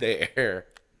 Creighton's in there.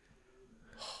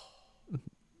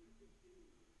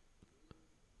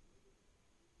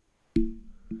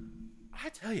 I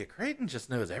tell you, Creighton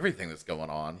just knows everything that's going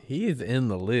on. He's in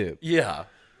the loop. Yeah.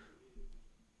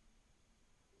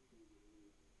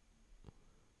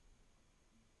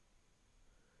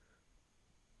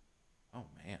 Oh,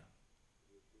 man.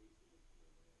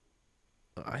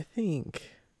 I think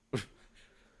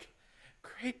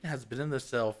Creighton has been in the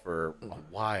cell for a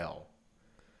while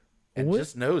and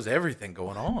just knows everything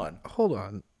going on. Hold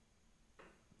on.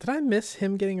 Did I miss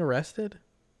him getting arrested?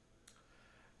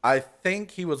 I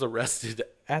think he was arrested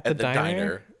At the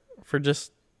diner for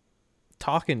just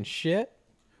talking shit?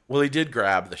 Well, he did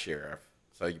grab the sheriff,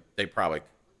 so they probably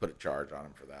put a charge on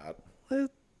him for that.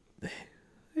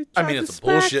 I mean, it's a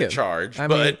bullshit charge,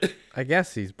 but I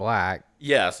guess he's black.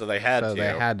 Yeah, so they had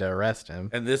to arrest him.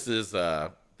 And this is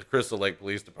the Crystal Lake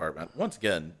Police Department. Once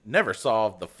again, never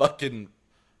solved the fucking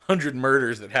 100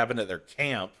 murders that happened at their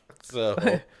camp. So,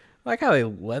 like how they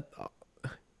let.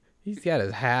 He's got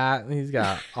his hat and he's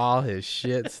got all his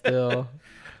shit still.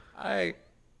 Oh,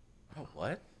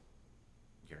 what?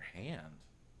 Your hand.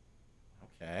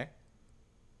 Okay.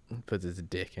 Puts his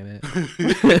dick in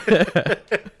it.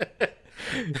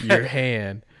 Your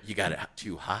hand. You got it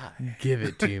too high. Give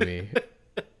it to me.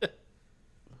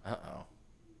 Uh-oh.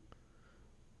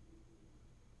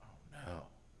 Oh, no.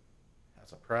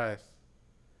 That's a price.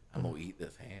 I'm going to eat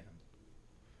this hand.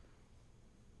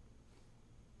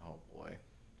 Oh, boy.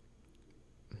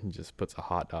 He just puts a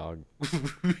hot dog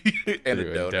and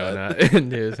a donut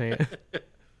into his hand.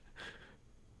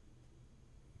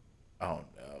 Oh,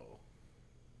 no.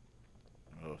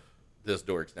 Ugh. This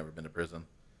dork's never been to prison.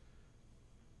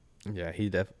 Yeah,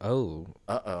 he Oh.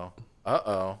 Uh-oh.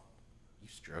 Uh-oh. You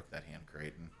stroked that hand,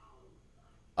 Creighton.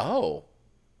 Oh.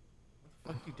 What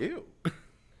the fuck you do? I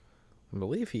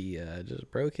believe he just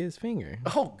broke his finger.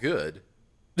 Oh, good.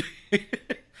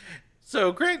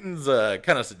 So Creighton's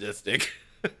kind of sadistic.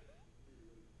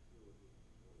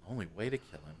 Only way to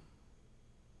kill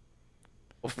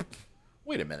him.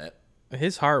 Wait a minute.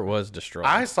 His heart was destroyed.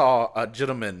 I saw a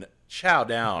gentleman chow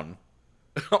down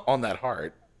on that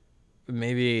heart.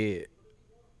 Maybe.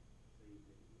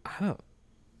 I don't.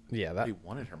 Yeah, that. What he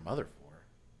wanted her mother for.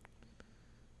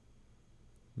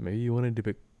 Maybe you wanted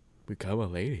to become a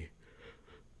lady.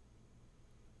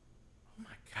 Oh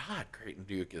my God, Creighton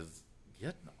Duke is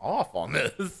getting off on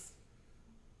this.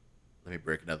 Let me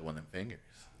break another one of them fingers.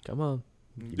 Come on.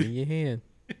 Give me your hand.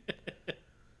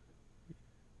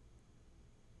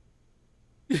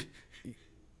 You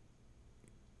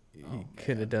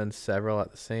could have done several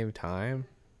at the same time.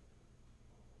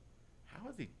 How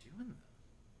is he doing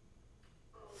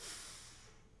that?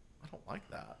 I don't like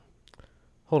that.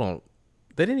 Hold on.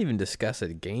 They didn't even discuss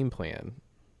a game plan.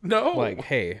 No. Like,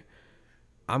 hey,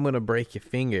 I'm going to break your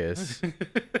fingers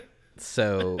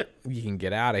so you can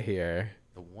get out of here.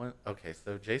 Okay,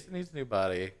 so Jason needs a new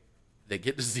body. They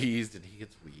get diseased and he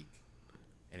gets weak.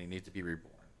 And he needs to be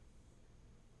reborn.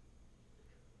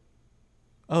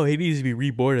 Oh, he needs to be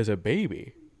reborn as a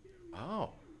baby. Oh.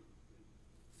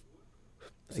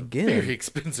 That's again, a very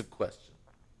expensive question.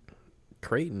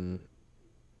 Creighton.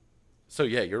 So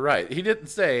yeah, you're right. He didn't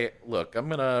say, "Look, I'm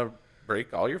gonna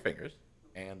break all your fingers,"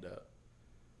 and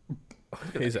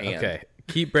he's okay.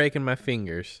 Keep breaking my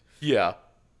fingers. Yeah,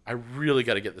 I really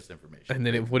got to get this information. And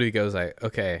then he goes like,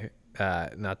 "Okay,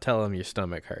 now tell him your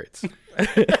stomach hurts."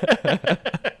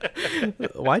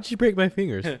 Why'd you break my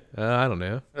fingers? I don't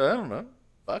know. I don't know.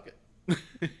 Fuck it.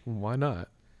 Why not?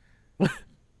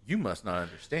 You must not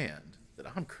understand that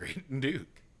I'm Creighton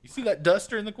Duke. You see that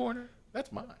duster in the corner?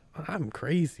 That's mine. I'm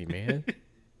crazy, man.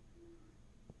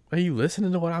 Are you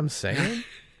listening to what I'm saying?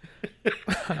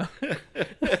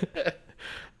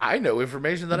 I know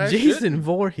information that I Jason shouldn't.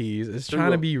 Voorhees is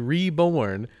trying to be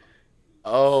reborn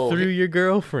through your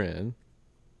girlfriend.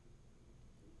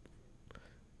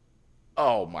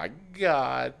 Oh my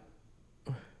God.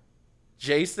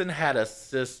 Jason had a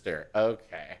sister.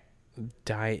 Okay.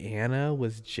 Diana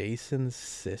was Jason's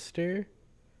sister?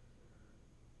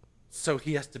 So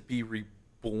he has to be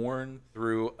reborn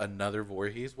through another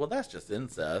Voorhees? Well, that's just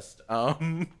incest.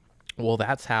 Well,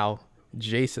 that's how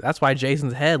Jason. That's why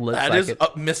Jason's head looks that like is,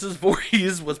 Mrs.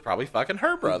 Voorhees was probably fucking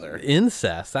her brother.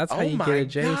 Incest. That's how you get a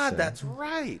Jason. God, that's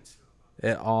right.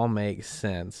 It all makes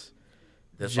sense.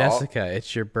 Jessica,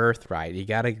 it's your birthright. You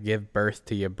got to give birth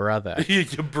to your brother.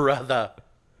 Your brother.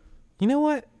 You know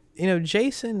what?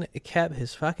 Jason kept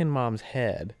his fucking mom's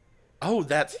head. Oh,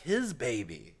 that's his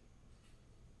baby.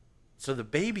 So the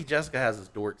baby Jessica has is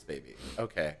Dork's baby.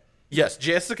 Okay. Yes,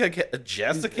 Jessica.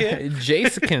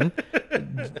 Jason.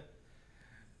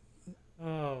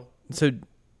 Oh. So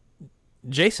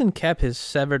Jason kept his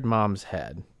severed mom's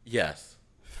head. Yes.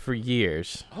 For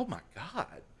years. Oh my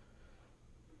God.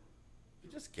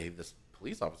 You just gave this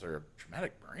police officer a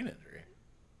traumatic brain injury.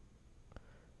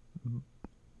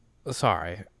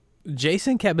 Sorry.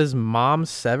 Jason kept his mom's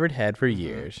severed head for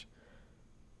years.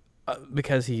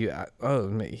 Because he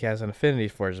has an affinity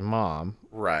for his mom.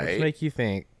 Right. Which make you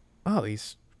think, oh,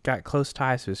 he's got close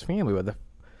ties to his family. But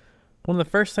one of the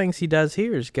first things he does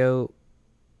here is go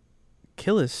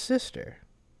kill his sister.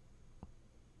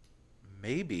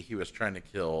 Maybe he was trying to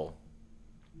kill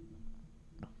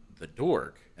the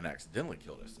dork and accidentally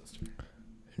killed his sister.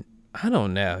 I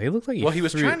don't know. He looked like he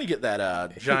was trying to get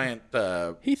that giant...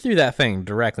 he threw that thing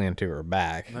directly into her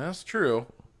back. That's true.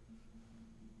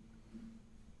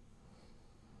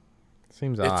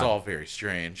 Seems odd. It's all very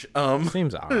strange.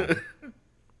 Seems odd.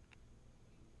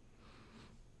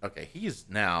 Okay, he's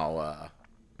now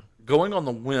going on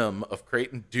the whim of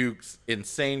Creighton Duke's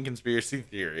insane conspiracy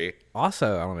theory.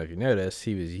 Also, I don't know if you noticed,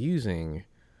 he was using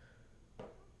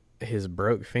his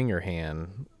broke finger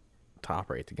hand to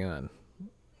operate the gun.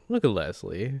 Look at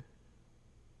Leslie.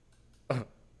 I'm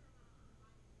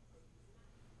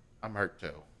hurt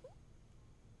too.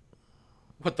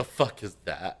 What the fuck is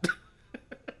that?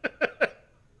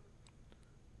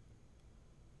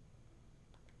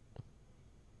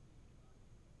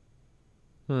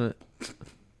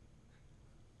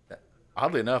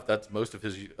 Oddly enough, that's most of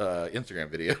his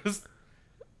Instagram videos.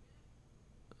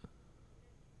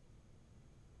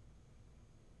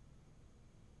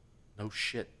 No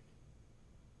shit.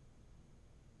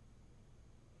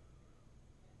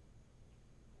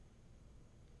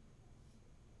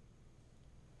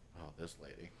 Oh, this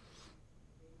lady.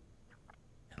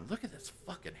 And look at this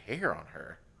fucking hair on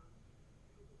her.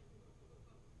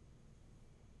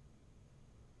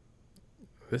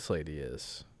 This lady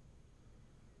is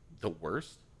the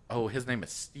worst? Oh, his name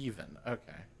is Steven.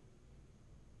 Okay.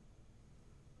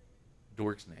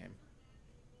 Dork's name.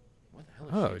 What the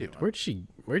hell is she doing?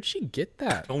 Where'd she get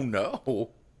that? Oh no.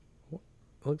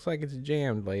 Looks like it's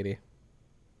jammed, lady.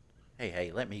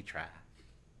 Hey, let me try.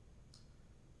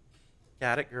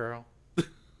 Got it, girl.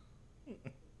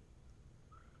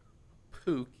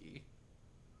 Pookie.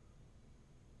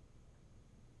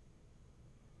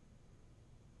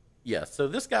 Yeah, so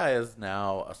this guy is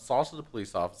now assaulted a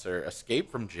police officer,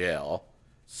 escaped from jail,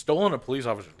 stolen a police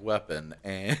officer's weapon,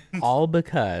 and... all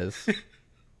because...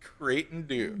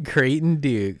 Creighton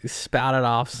Duke spouted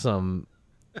off some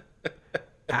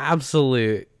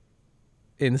absolute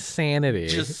insanity.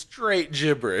 Just straight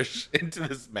gibberish into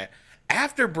this man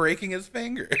after breaking his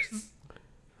fingers.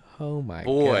 Oh my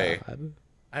Boy, God.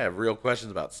 I have real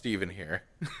questions about Steven here.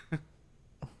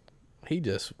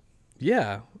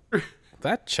 Yeah,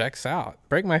 that checks out.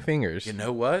 Break my fingers. You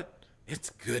know what?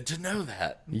 It's good to know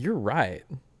that. You're right.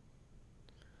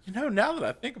 Now that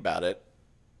I think about it,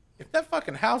 if that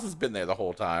fucking house has been there the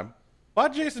whole time,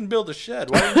 why'd Jason build a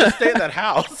shed? Why didn't he stay in that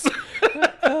house?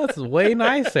 That's way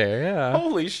nicer, yeah.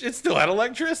 Holy shit, it still had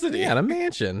electricity. Yeah, a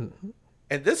mansion.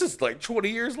 And this is like 20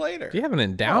 years later. Do you have an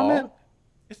endowment?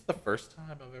 It's the first time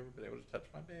I've ever been able to touch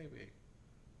my baby.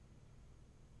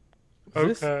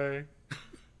 Okay.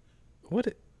 What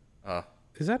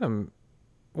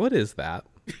is that?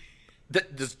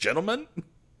 This gentleman?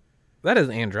 That is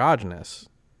androgynous.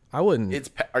 I wouldn't.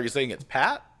 Are you saying it's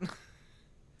Pat?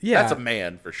 Yeah. That's a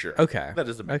man for sure. Okay. That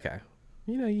is a man. Okay.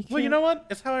 You can't. Well, you know what?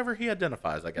 It's however he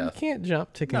identifies, I guess. You can't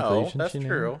jump to conclusions. No, that's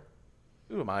true.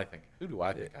 Who am I thinking? Who do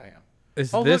I think I am?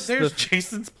 Look, there's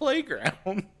Jason's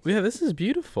playground. Yeah, this is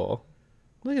beautiful.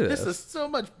 Look at this. This is so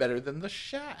much better than the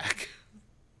shack.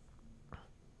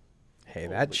 Hey,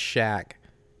 that shack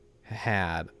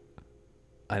had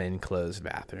an enclosed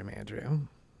bathroom, Andrew.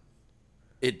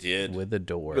 It did. With a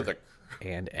door.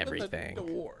 And everything. With a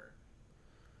door.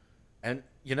 And,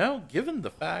 given the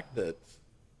fact that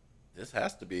this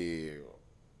has to be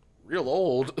real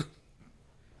old,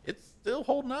 it's still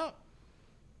holding up.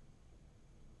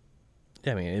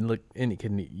 Yeah, I mean, and it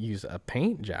can use a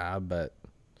paint job, but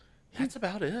that's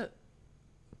about it.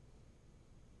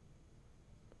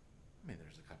 I mean,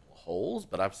 there's a couple of holes,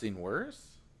 but I've seen worse.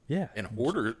 Yeah. In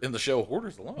the show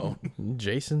Hoarders alone.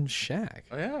 Jason's shack.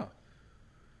 Oh, yeah.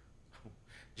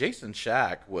 Jason's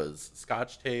shack was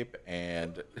Scotch tape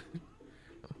and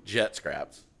jet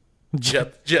scraps.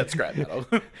 Jet scrap metal.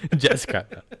 Jet scrap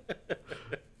metal.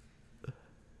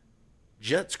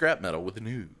 Jet scrap metal with the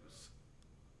news.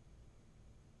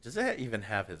 Does that even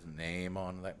have his name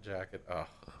on that jacket? Oh,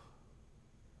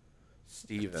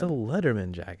 Steven. It's a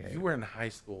Letterman jacket. You were in high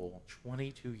school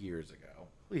 22 years ago.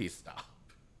 Please stop.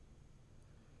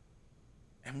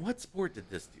 And what sport did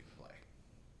this dude play?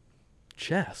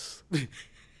 Chess.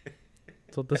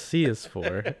 That's what the C is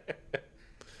for.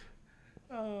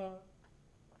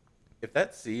 If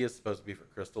that C is supposed to be for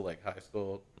Crystal Lake High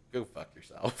School, go fuck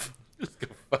yourself. Just go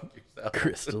fuck yourself.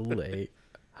 Crystal Lake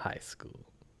High School.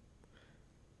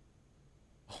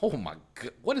 Oh my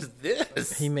god, what is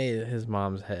this? He made his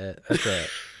mom's head. That's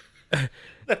it.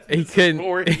 He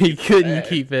couldn't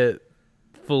keep it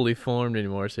fully formed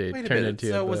anymore, so he turned into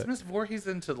so a was book. Miss Voorhees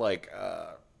into like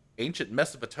ancient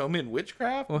Mesopotamian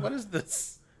witchcraft? What is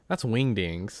this? That's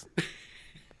wingdings.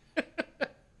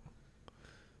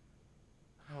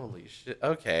 Holy shit.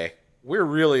 Okay. We're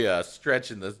really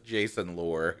stretching this Jason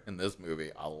lore in this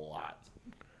movie a lot.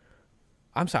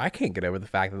 I'm sorry, I can't get over the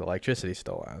fact that the electricity's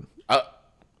still on.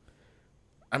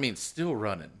 I mean, still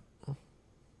running. Oh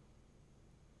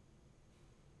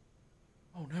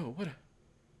no, what?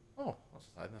 Let's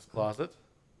hide in this closet.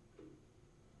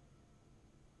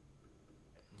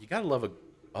 You gotta love a.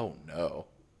 Oh no.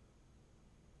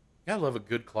 You gotta love a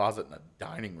good closet in a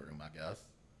dining room, I guess.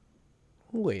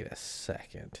 Wait a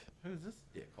second. Who's this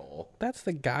dickhole? That's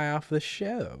the guy off the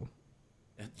show.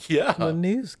 Yeah. The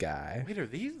news guy. Wait, are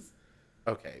these?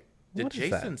 Okay. Did What is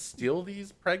Jason that? steal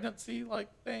these pregnancy like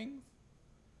things?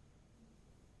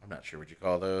 I'm not sure what you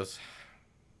call those.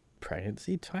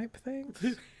 Pregnancy type things?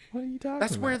 What are you talking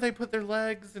That's about? where they put their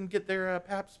legs and get their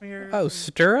pap smears. Oh,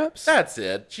 stirrups? That's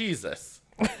it. Jesus.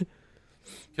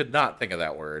 Could not think of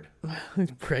that word.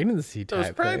 Pregnancy type Those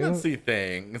things. pregnancy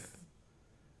things.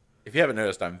 If you haven't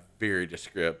noticed, I'm very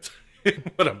descriptive in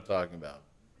what I'm talking about.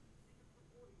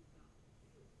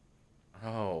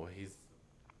 Oh,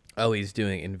 He's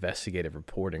doing investigative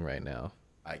reporting right now.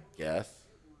 I guess.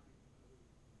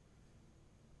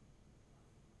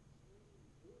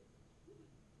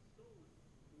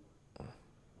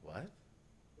 What?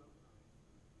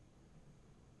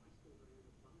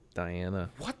 Diana.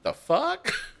 What the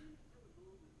fuck?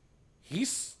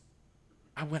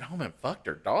 I went home and fucked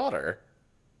her daughter.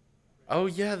 Oh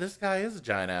yeah, this guy is a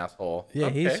giant asshole. Yeah,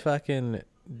 Okay. he's fucking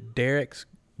Derek's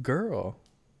girl.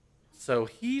 So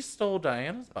he stole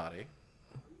Diana's body.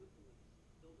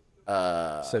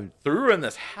 So Threw her in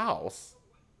this house.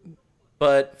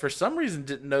 But for some reason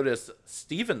didn't notice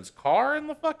Steven's car in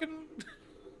the fucking...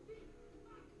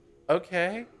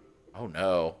 Okay. Oh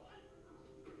no.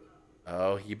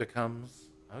 Oh, he becomes...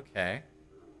 Okay.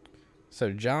 So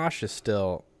Jason's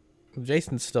still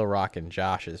rocking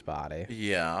Josh's body.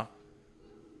 Yeah.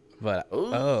 But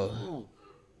Ooh.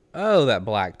 that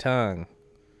black tongue.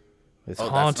 It's Oh,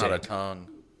 haunting. that's not a tongue.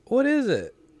 What is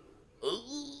it?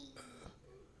 Ooh.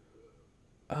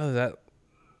 Oh, that.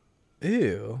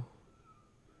 Ew.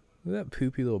 Look at that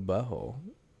poopy little butthole.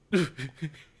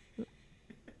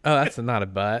 Oh, that's not a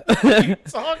butt.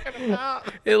 Talking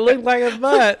about... It looked like a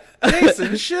butt.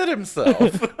 Jason shit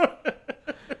himself.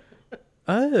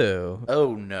 Oh,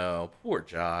 Oh no, poor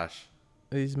Josh.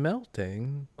 he's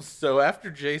melting. So after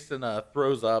Jason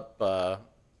throws up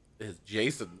his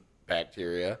Jason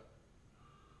bacteria,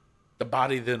 the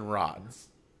body then rots.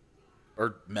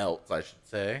 Or melts, I should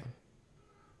say.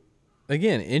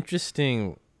 Again,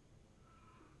 interesting,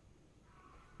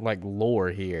 like, lore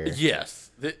here.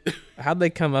 Yes. How'd they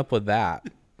come up with that?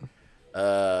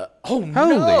 Oh Holy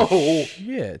no!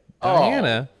 shit.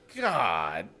 Diana. Oh,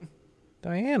 God.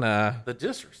 Diana. The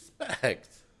disrespect.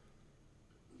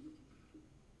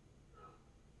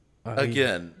 Oh,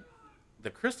 Again, the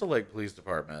Crystal Lake Police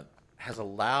Department has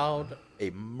allowed a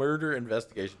murder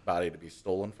investigation body to be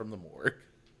stolen from the morgue.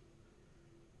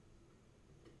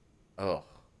 Oh,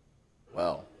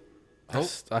 well.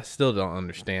 I still don't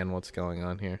understand what's going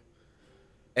on here.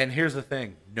 And here's the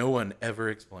thing. No one ever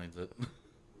explains it.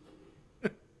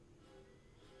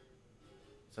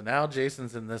 So now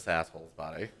Jason's in this asshole's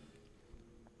body.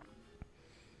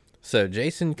 So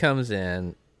Jason comes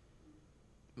in,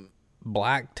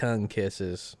 black tongue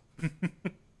kisses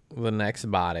the next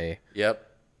body. Yep.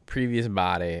 Previous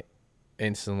body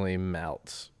instantly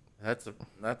melts. That's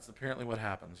apparently what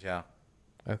happens, yeah.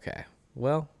 Okay.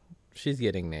 Well, she's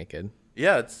getting naked.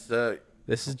 Yeah, it's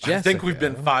This is Jessica. I think we've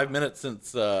been 5 minutes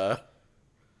since the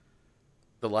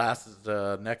last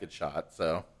naked shot,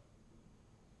 so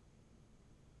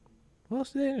Well,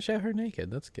 they didn't show her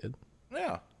naked. That's good.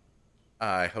 yeah.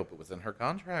 I hope it was in her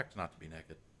contract not to be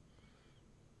naked.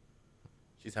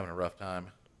 She's having a rough time.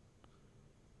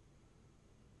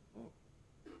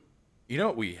 You know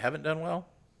what we haven't done well?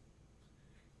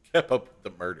 Kept up with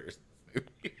the murders in this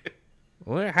movie.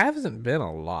 Well, there hasn't been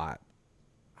a lot.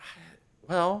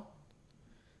 Well,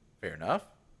 fair enough.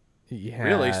 Yeah.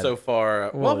 Really, so far.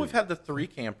 well, We've had the 3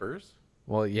 campers.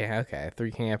 Well, yeah, okay.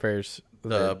 3 campers.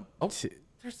 There's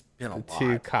been a lot.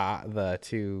 The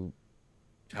 2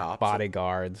 Cops.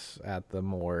 bodyguards at the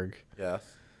morgue. Yes.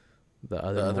 The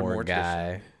other morgue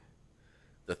guy.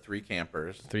 The 3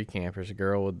 campers. 3 campers. A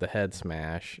girl with the head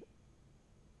smash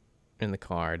in the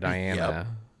car. Diana.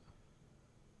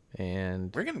 Yep.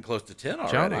 And we're getting close to 10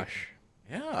 already. Josh.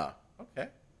 Yeah. Okay.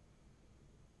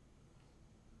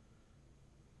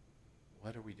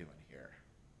 What are we doing here,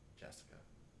 Jessica?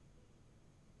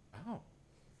 Oh.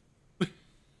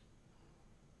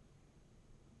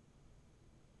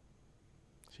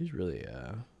 She's really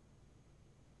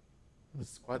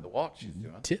This is quite the walk she's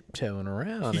doing. tiptoeing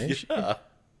around, ain't she? Yeah.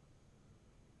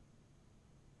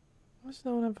 Why does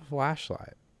no one have a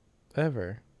flashlight?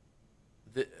 Ever.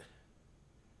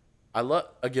 I love,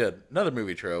 again, another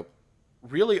movie trope,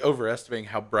 really overestimating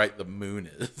how bright the moon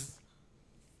is.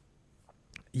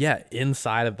 Yeah,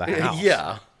 inside of the house.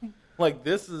 Yeah. Like,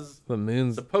 this is The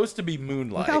moon's supposed to be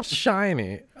moonlight. Look how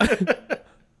shiny.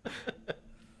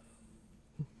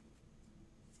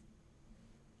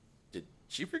 Did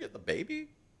she forget the baby?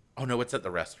 Oh, no, it's at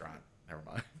the restaurant. Never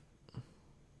mind.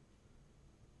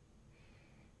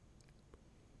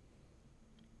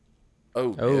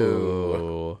 Oh, no.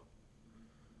 Oh.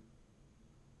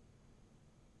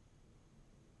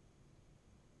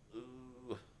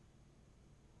 Ooh.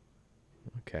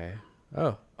 Okay.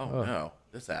 Oh. Oh, no.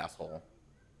 This asshole.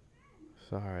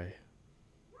 Sorry.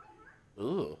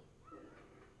 Ooh.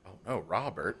 Oh, no,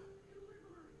 Robert.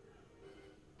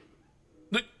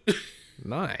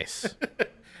 Nice.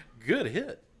 Good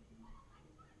hit.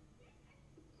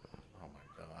 Oh,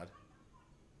 my God.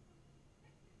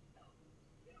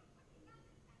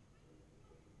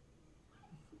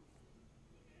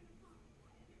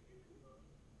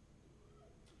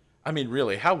 I mean,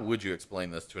 really, how would you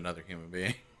explain this to another human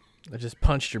being? I just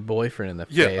punched your boyfriend in the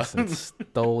face and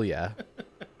stole ya.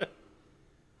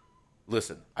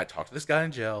 Listen, I talked to this guy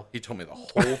in jail. He told me the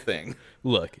whole thing.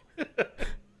 Look.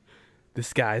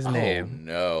 This guy's name. Oh,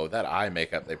 no. That eye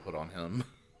makeup they put on him.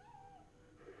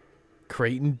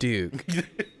 Creighton Duke.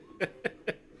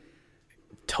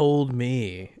 Told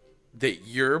me That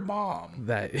your mom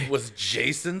that was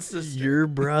Jason's sister. your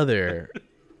brother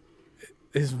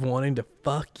is wanting to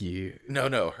fuck you.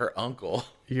 No, her uncle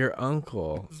Your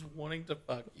uncle. is wanting to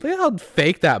fuck you. Look how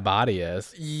fake that body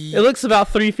is. It looks about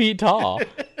 3 feet tall.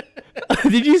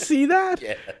 Did you see that?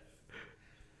 Yeah.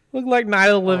 Looked like Night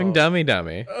of the Living Dummy.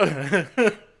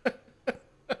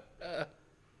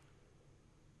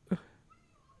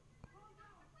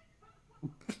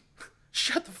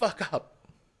 Shut the fuck up.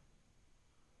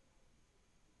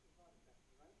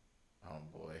 Oh,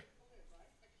 boy.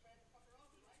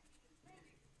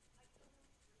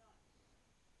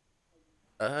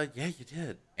 Yeah, you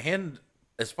did. And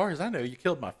as far as I know, you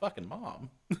killed my fucking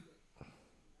mom.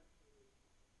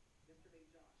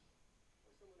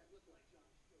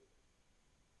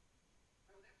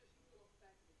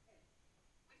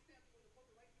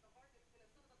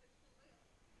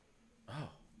 Oh.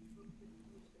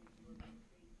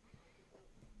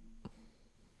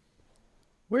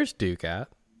 Where's Duke at?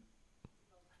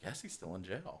 I guess he's still in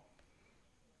jail.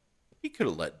 He could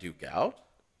have let Duke out.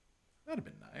 That'd have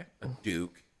been nice. A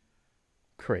Duke.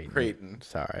 Creighton.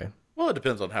 Sorry. Well, it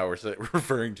depends on how we're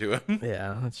referring to him.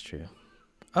 Yeah, that's true.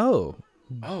 Oh,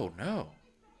 Oh, no.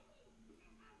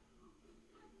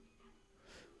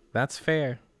 that's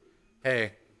fair.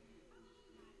 Hey,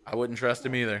 I wouldn't trust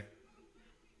him either.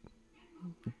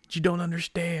 You don't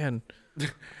understand.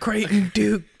 Creighton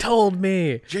Duke told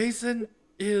me. Jason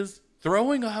is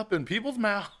throwing up in people's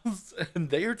mouths, and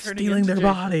they are turning Stealing into their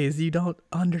Jason. bodies. You don't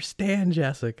understand,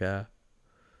 Jessica.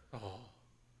 Oh.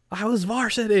 I was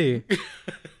varsity.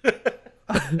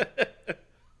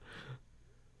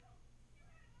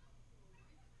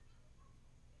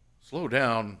 Slow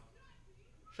down.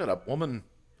 Shut up, woman.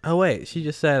 Oh, wait. She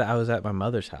just said I was at my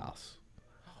mother's house.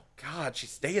 God, she's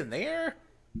staying there?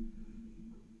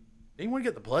 Anyone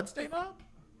get the blood stain up?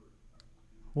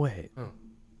 Wait. Oh,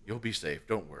 you'll be safe.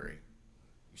 Don't worry.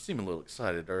 You seem a little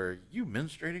excited. Are you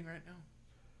menstruating right now?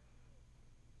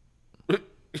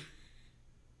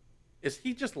 Is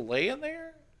he just laying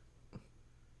there?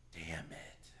 Damn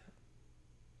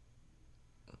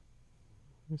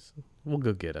it. We'll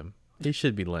go get him. He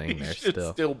should be laying He there should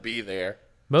still. still be there.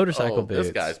 Motorcycle boots.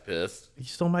 This guy's pissed. You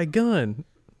stole my gun.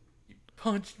 You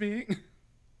punched me.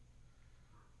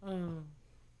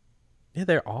 Yeah,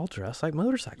 they're all dressed like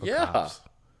motorcycle Yeah. cops.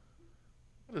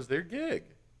 What is their gig?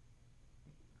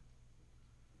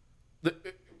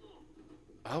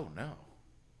 Oh, no.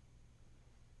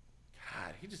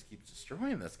 God, he just keeps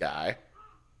destroying this guy.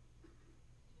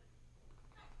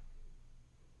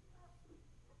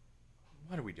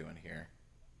 What are we doing here?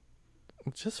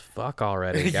 Just fuck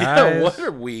already, guys. Yeah, what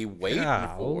are we waiting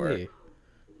Golly. for?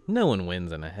 No one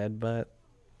wins in a headbutt.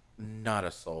 Not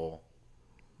a soul.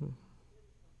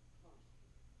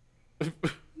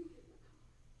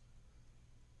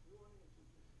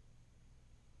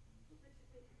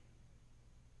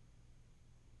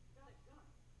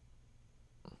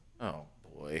 Oh,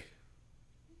 boy.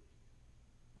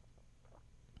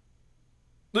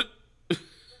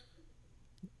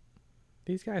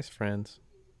 These guys friends.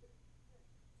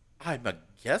 I'm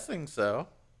guessing so.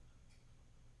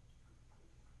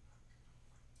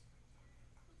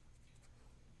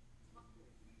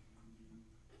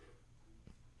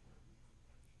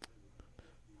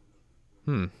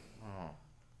 Oh,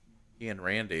 he and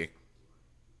Randy.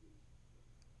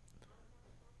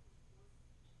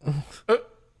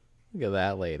 Look at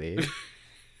that lady.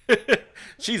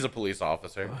 She's a police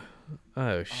officer.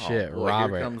 Oh shit, boy,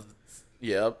 Robert. Here comes,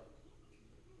 yep.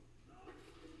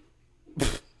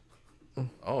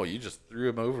 Oh, you just threw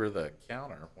him over the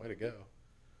counter. Way to go.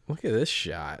 Look at this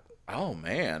shot. Oh,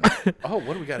 man. Oh,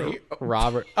 what do we got here?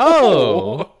 Robert.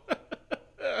 Oh.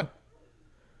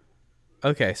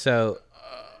 Okay, so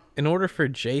in order for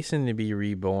Jason to be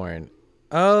reborn.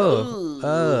 Oh,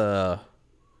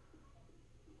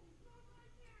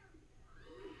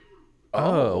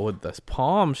 with this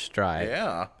palm strike.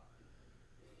 Yeah.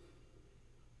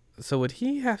 So would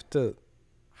he have to?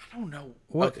 I don't know.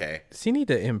 What, okay. Does he need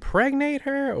to impregnate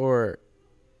her, or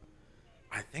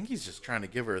I think he's just trying to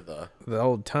give her the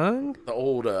old tongue? the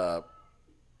old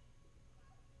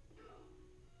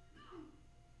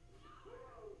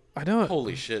I don't.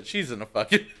 holy shit, she's in a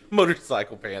fucking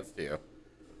motorcycle pants too.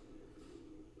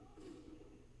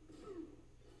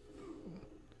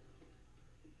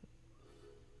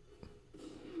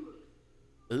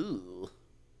 Ooh.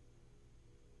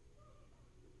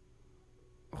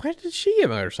 Where did she get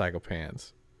motorcycle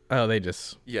pants? Oh, they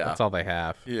just. Yeah. That's all they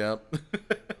have. Yep.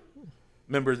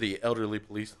 Remember the elderly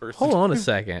police person? Hold on a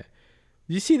second.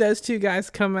 Did you see those two guys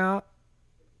come out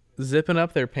zipping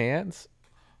up their pants?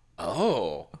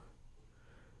 Oh.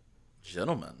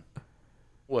 Gentlemen.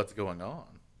 What's going on?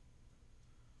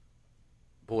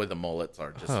 Boy, the mullets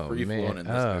are just free flowing in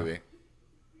this movie.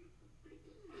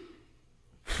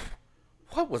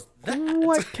 What was that?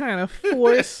 What kind of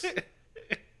force?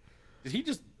 Did he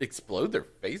just explode their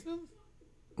faces?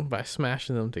 By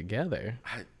smashing them together.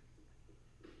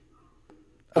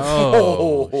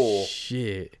 Oh, Oh,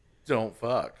 shit. don't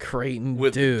fuck Creighton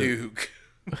with Duke.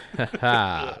 the Duke.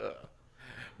 Ha.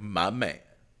 My man.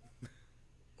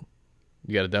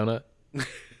 You got a donut?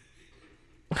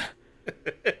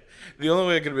 The only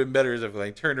way it could have been better is if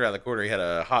they turned around the corner, he had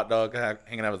a hot dog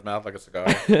hanging out of his mouth like a cigar.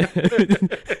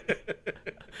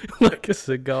 Like a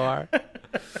cigar.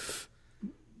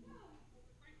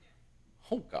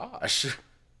 Oh, gosh.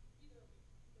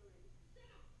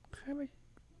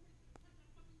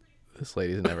 This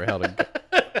lady's never held a...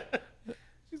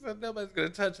 She said nobody's going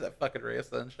to touch that fucking ray of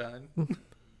sunshine.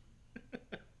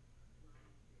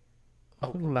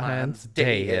 Oh, Lion's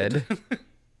dead.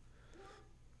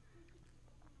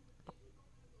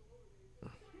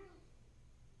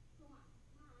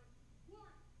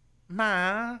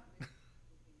 Ma.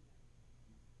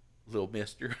 Little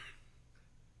mister.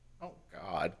 Oh,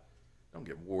 God. Don't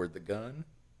give Ward the gun.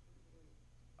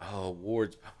 Oh,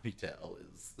 Ward's ponytail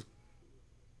is...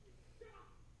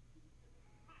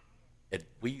 Did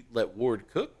we let Ward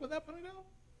cook with that ponytail?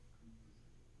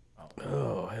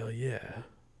 Oh, hell yeah.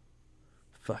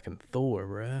 Fucking Thor,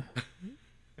 bruh.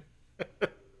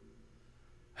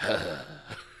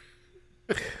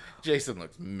 Jason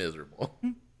looks miserable.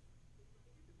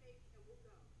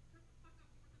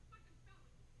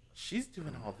 She's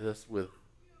doing all this with,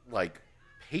 like,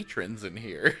 patrons in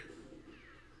here.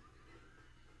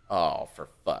 Oh, for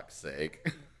fuck's sake.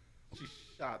 She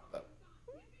shot them.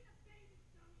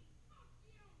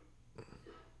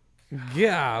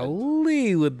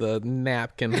 Golly, with the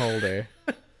napkin holder.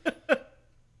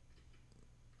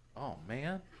 Oh,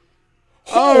 man.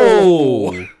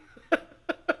 Oh!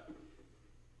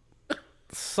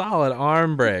 Solid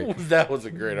arm break. That was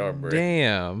a great arm break.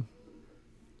 Damn.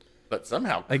 But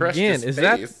somehow crushed Again, his is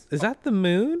face. that the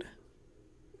moon?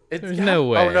 There's no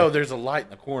way. Oh, no, there's a light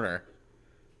in the corner.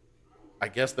 I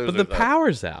guess those But are the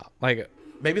power's out. Like,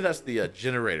 Maybe that's the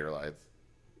generator lights.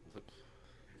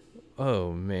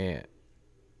 oh man.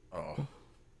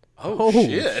 Oh,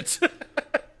 shit.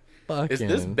 Is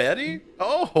this Betty?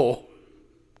 Oh.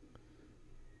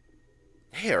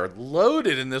 They are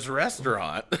loaded in this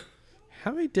restaurant.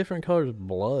 How many different colors of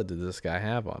blood did this guy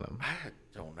have on him? I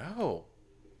don't know.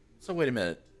 So wait a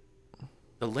minute.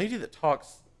 The lady that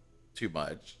talks too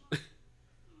much,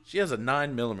 she has a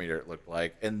 9mm, it looked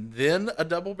like, and then a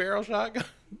double barrel shotgun.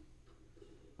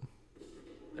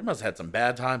 They must have had some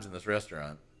bad times in this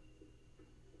restaurant.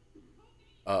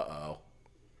 Uh-oh.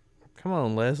 Come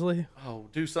on, Leslie. Oh,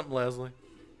 do something, Leslie.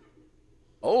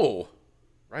 Oh,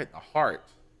 right in the heart.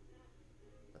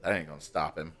 But that ain't gonna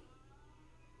stop him.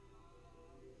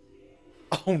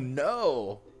 Oh,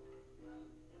 no.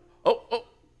 Oh.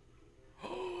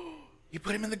 You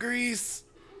put him in the grease.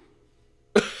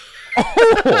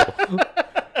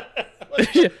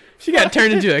 She got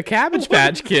turned into a Cabbage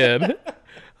Patch Kid.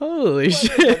 Holy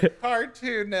shit.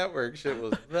 Cartoon Network shit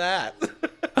was that?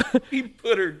 He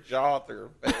put her jaw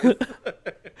through her face.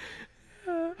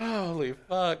 Holy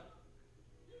fuck.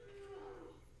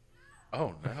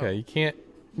 Oh, no. Okay, you can't...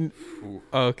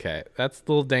 Okay, that's a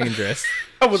little dangerous.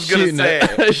 I was going to say.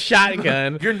 A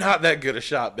shotgun. You're not that good a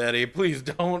shot, Betty. Please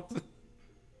don't.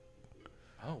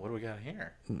 Oh, what do we got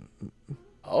here?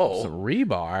 Oh. Some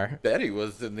rebar. Betty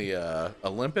was in the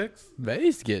Olympics.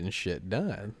 Betty's getting shit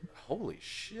done. Holy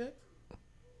shit.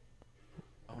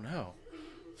 Oh, no.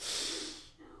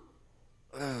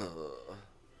 Ugh.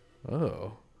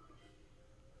 Oh.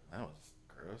 That was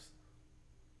gross.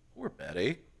 Poor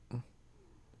Betty.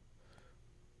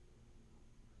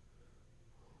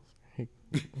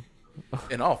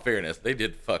 In all fairness, they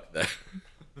did fuck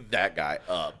that guy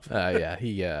up. Yeah,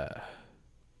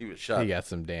 he was shot. He got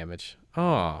some damage.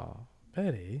 Oh,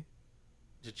 Betty.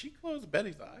 Did she close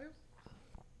Betty's eyes?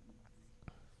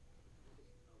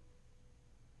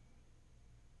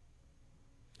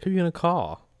 Who are you gonna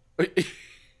call?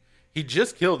 He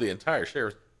just killed the entire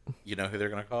sheriff. You know who they're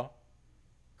gonna call?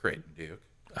 Creighton Duke.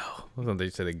 Oh, I thought they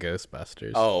said the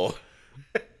Ghostbusters. Oh.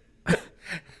 I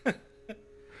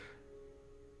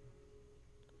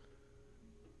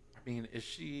mean, is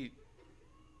she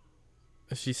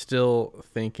still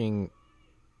thinking?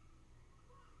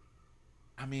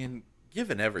 I mean,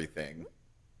 given everything,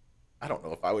 I don't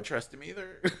know if I would trust him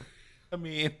either. I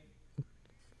mean,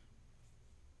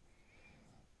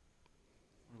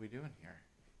 what are we doing here?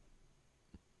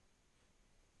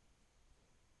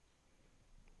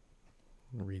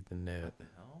 Read the note.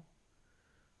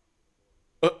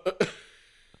 What the hell?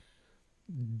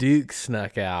 Duke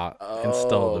snuck out and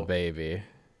stole the baby.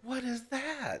 What is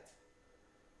that?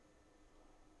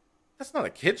 That's not a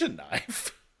kitchen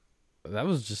knife. That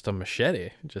was just a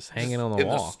machete, just hanging on the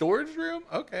wall. In the storage room?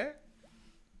 Okay.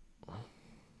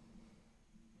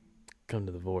 Come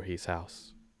to the Voorhees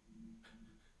house.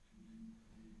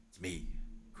 It's me,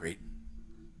 Creighton.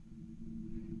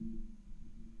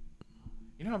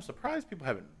 You know, I'm surprised people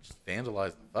haven't just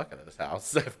vandalized the fuck out of this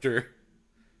house after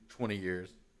 20 years.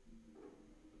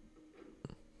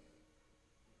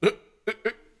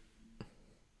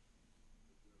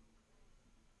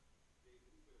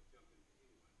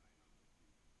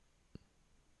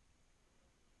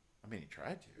 I mean, he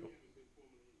tried to.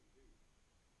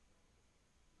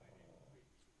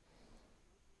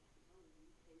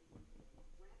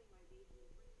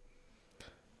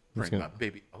 Bring my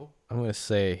baby. Oh. I'm going to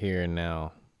say here and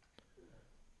now,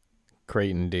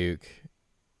 Creighton Duke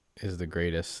is the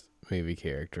greatest movie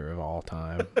character of all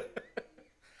time.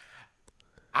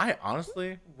 I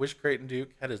honestly wish Creighton Duke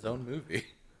had his own movie.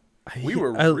 At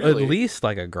least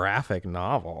like a graphic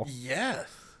novel. Yes,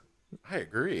 I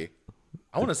agree.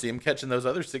 I want to see him catching those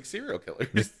other 6 serial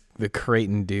killers. The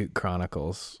Creighton Duke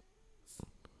Chronicles.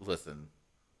 Listen,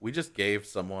 we just gave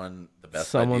someone the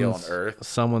best idea on earth.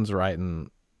 Someone's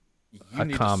writing a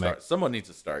comic. Someone needs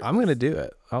to start. I'm going to do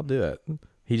it. I'll do it.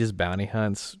 He just bounty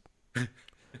hunts.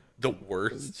 The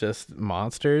worst. Just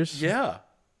monsters. Yeah.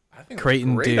 I think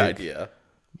Creighton that's a great Duke. idea.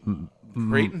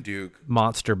 Creighton Duke.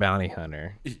 Monster bounty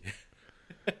hunter. Holy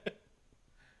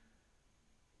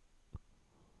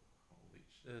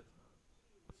shit.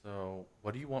 So,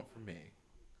 what do you want from me?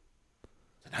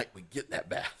 Tonight we get that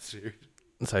bastard.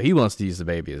 So he wants to use the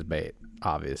baby as bait,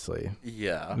 obviously.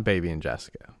 Yeah. Baby and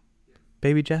Jessica.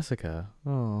 Baby Jessica.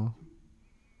 Oh.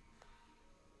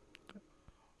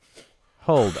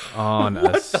 Hold on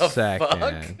a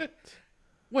second. Fuck?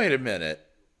 Wait a minute.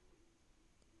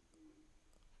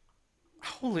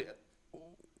 Holy.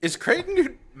 Is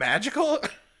Creighton magical?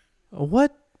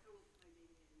 What?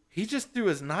 He just threw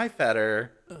his knife at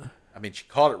her. I mean, she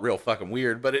called it real fucking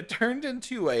weird, but it turned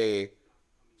into a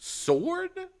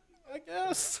sword, I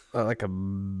guess. Like a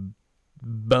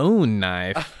bone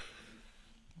knife.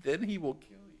 Then he will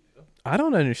kill you. I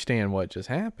don't understand what just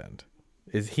happened.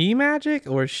 Is he magic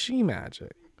or is she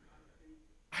magic?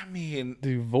 I mean,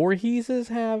 Do Voorheeses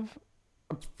have?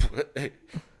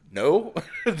 no,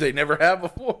 they never have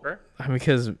before. I mean,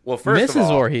 because Well, first Mrs. of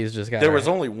all, Voorhees just got there was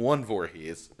only one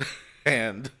Voorhees,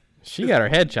 and she got her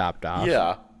head chopped off.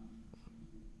 yeah,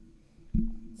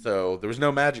 so there was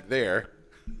no magic there.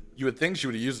 You would think she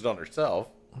would have used it on herself.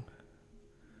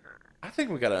 I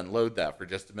think we got to unload that for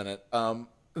just a minute.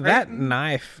 That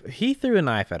knife, he threw a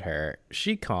knife at her.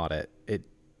 She caught it. It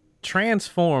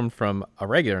transformed from a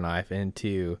regular knife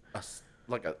into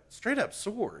like a straight up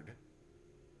sword.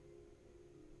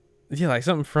 yeah, like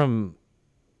something from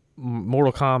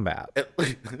Mortal Kombat.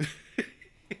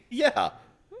 Yeah,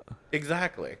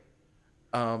 exactly.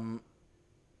 Wait,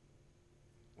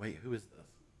 who is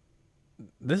this?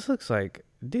 This looks like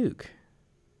Duke.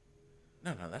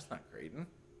 No, that's not Creighton.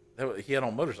 He had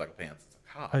on motorcycle pants. It's a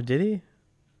cop. Oh, did he?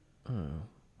 Oh,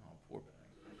 poor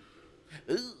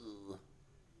bag. Ooh.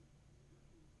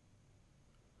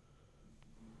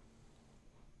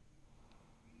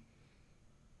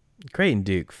 Creighton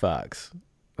Duke fucks.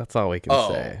 That's all we can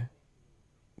say.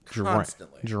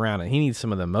 Constantly. Drowning. He needs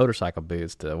some of the motorcycle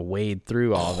boots to wade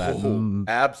through all that.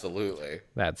 Absolutely.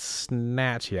 That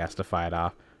snatch he has to fight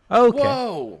off. Okay.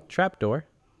 Whoa! Trapdoor.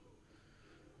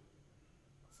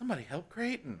 Somebody help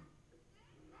Creighton.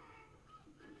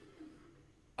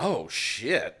 Oh,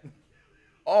 shit.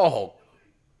 Oh.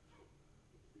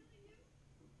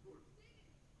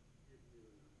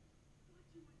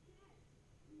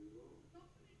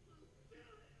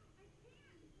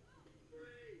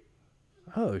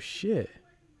 Oh, shit.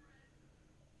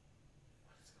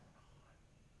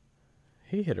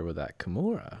 He hit her with that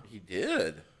Kimura. He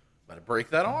did. About to break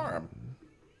that arm.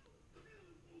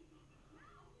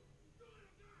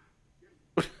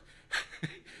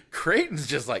 Creighton's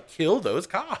just like, kill those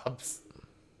cops.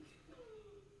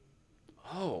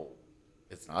 Oh,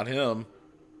 it's not him.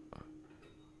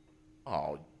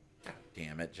 Oh, God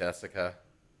damn it, Jessica.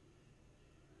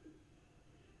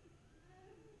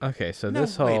 Okay, so No,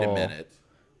 this whole... wait a minute.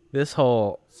 This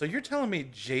whole... So you're telling me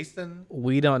Jason...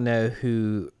 We don't know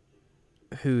whose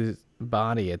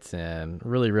body it's in.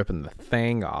 Really ripping the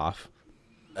thing off.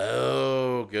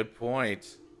 Oh, good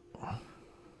point.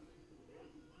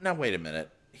 Now, wait a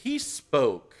minute. He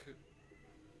spoke.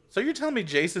 So you're telling me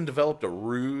Jason developed a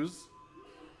ruse?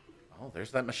 Oh,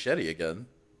 there's that machete again.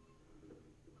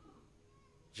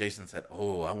 Jason said,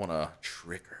 oh, I want to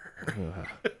trick her.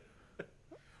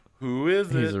 Who is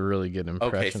it? He's a really good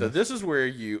impression. Okay, so this is where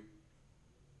you...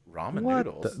 Ramen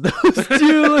noodles. Those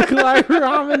do look like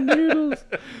ramen noodles.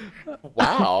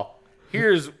 Wow.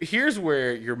 Here's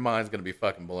where your mind's going to be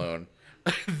fucking blown.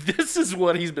 This is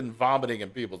what he's been vomiting in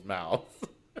people's mouths.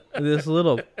 This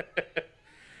little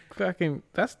fucking...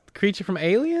 That's the creature from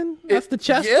Alien? That's the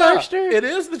chest burster? It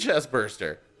is the chest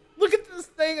burster. Look at this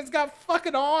thing. It's got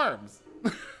fucking arms.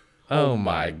 Oh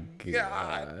my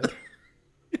God.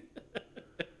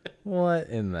 What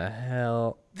in the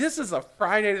hell? This is a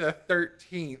Friday the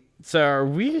 13th. So are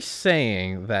we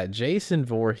saying that Jason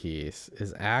Voorhees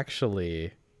is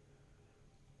actually...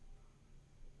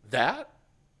 That?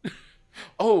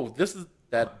 Oh, this is...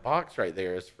 That box right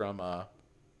there is from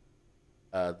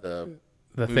the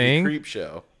movie Thing? Creep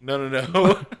Show.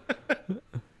 No.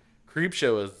 Creep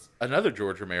Show is another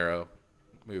George Romero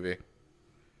movie.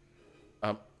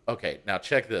 Okay, now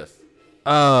check this.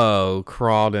 Oh,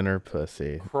 crawled in her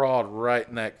pussy. Crawled right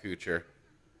in that coocher.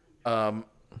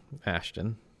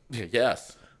 Ashton.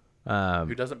 Yes.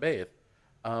 Who doesn't bathe?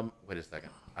 Wait a second.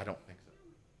 I don't think so.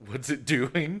 What's it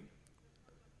doing?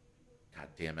 God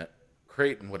damn it.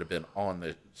 Creighton would have been on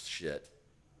the shit.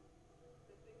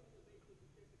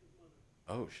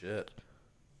 Oh, shit.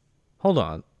 Hold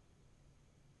on.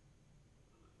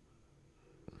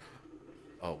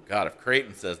 Oh, God. If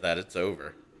Creighton says that, it's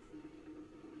over.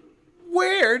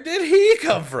 Where did he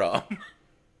come from?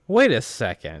 Wait a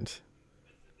second.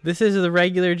 This is the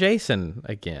regular Jason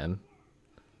again.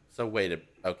 So,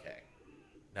 okay.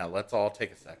 Now, let's all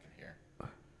take a second here.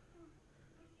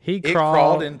 It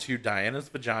crawled into Diana's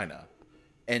vagina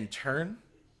and turned...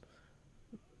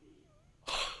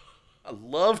 I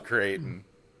love Creighton.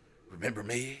 Remember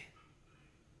me?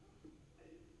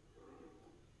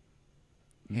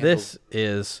 This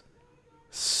is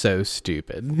so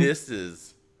stupid. This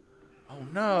is... Oh,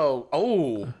 no.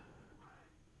 Oh.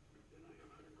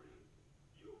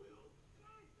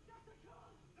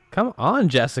 Come on,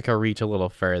 Jessica, reach a little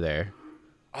further.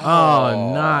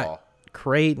 Oh, not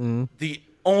Creighton. The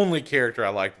only character I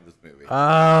liked in this movie.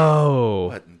 Oh.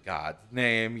 What in God's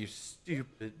name, you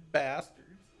stupid bastards.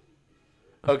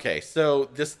 Okay, so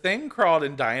this thing crawled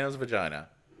in Diana's vagina.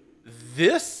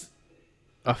 This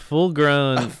A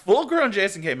full-grown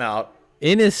Jason came out.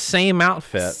 in his same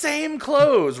outfit. Same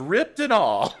clothes, ripped and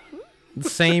all.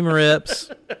 Same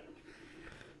rips.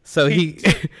 So he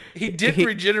didn't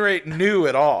regenerate new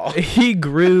at all. he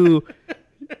grew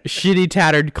shitty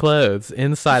tattered clothes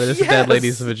inside of this dead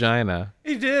lady's vagina.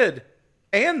 He did.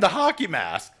 And the hockey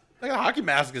mask. Like, a hockey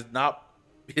mask is not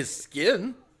his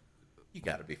skin. You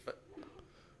gotta be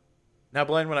Now,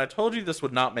 Blaine, when I told you this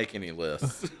would not make any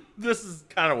lists, this is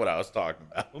kind of what I was talking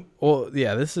about. Well,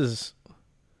 yeah, this is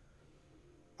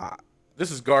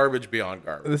garbage beyond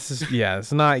garbage.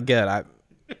 It's not good. I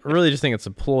really just think it's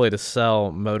a ploy to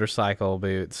sell motorcycle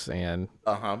boots and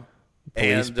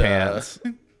police pants.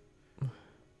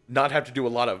 Not have to do a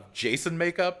lot of Jason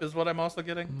makeup is what I'm also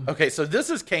getting. Okay, so this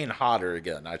is Kane Hodder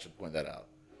again. I should point that out.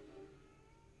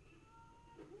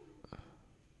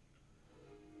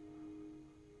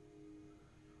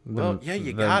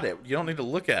 You got it. You don't need to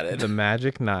look at it. The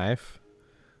magic knife.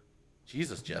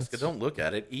 Jesus, Jessica, don't look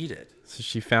at it. Eat it. So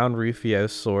she found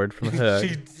Rufio's sword from the hook.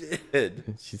 She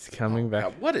did. She's coming back.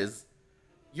 God, what is...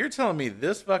 You're telling me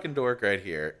this fucking dork right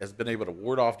here has been able to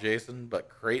ward off Jason, but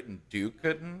Creighton Duke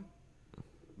couldn't?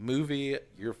 Movie,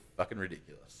 you're fucking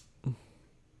ridiculous. Oh,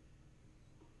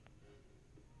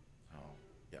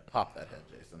 yeah, pop that head,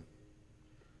 Jason.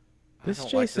 I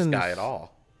don't like this guy at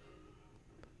all.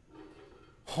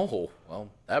 Oh, well,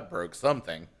 that broke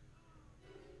something.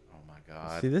 Oh my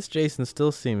god. See, this Jason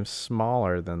still seems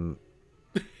smaller than...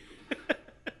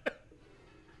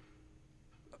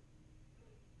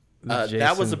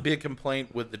 That was a big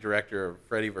complaint with the director of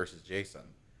Freddy vs. Jason.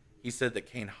 He said that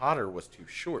Kane Hodder was too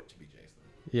short to be Jason.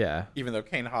 Yeah. Even though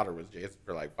Kane Hodder was Jason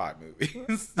for like 5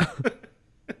 movies.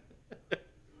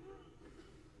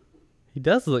 He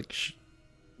does look...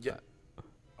 Yeah.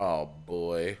 Oh,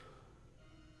 boy.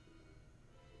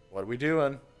 What are we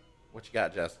doing? What you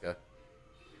got, Jessica?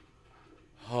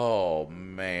 Oh,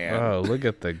 man. Oh, look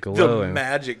at the glowing... The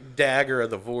magic dagger of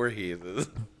the Voorheeses.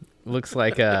 Looks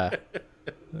like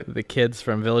the kids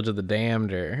from Village of the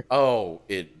Damned. Oh,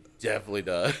 it definitely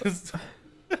does.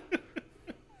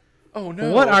 Oh,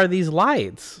 no. What are these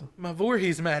lights? My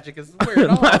Voorhees magic is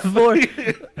wearing off.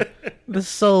 The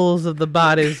souls of the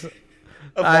bodies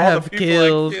I have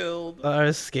killed are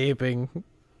escaping.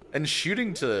 And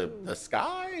shooting to the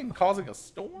sky and causing a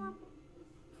storm?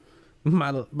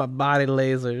 My body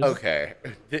lasers. Okay.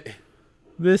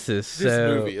 This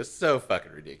movie is so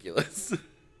fucking ridiculous.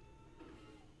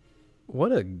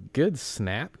 What a good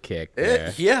snap kick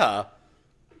there. Yeah.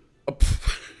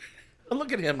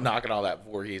 Look at him knocking all that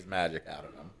Voorhees magic out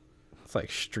of him. It's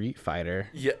like Street Fighter.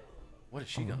 Yeah. What is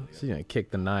she gonna do? She's gonna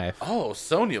kick the knife. Oh,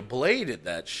 Sonya bladed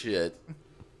that shit.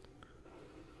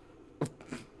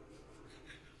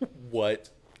 What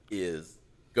is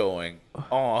going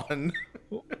on?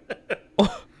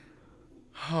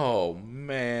 Oh,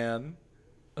 man.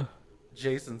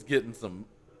 Jason's getting some...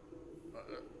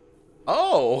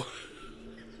 Oh!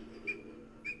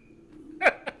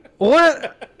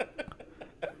 What?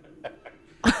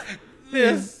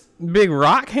 This... Big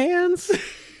rock hands?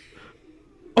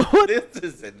 What? This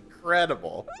is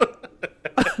incredible.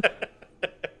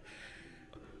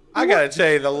 I gotta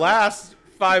tell you, the last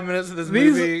 5 minutes of this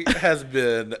movie has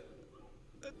been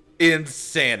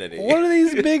insanity. What are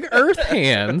these big earth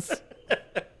hands?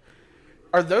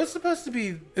 Are those supposed to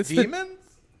be demons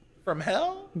from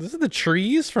hell? This is the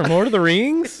trees from Lord of the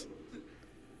Rings?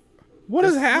 What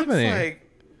is happening? Like,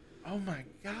 oh my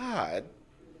god.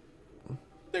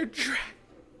 They're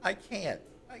I can't.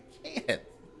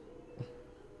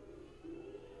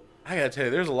 I gotta tell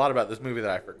you, there's a lot about this movie that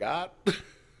I forgot.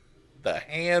 The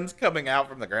hands coming out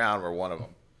from the ground were one of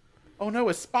them. Oh no,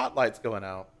 his spotlight's going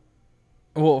out.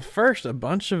 Well, first, a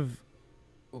bunch of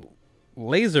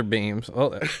laser beams.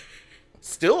 Oh,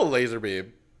 still a laser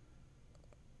beam.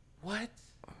 What?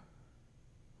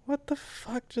 What the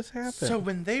fuck just happened? So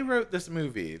when they wrote this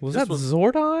movie... Was that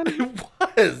Zordon? It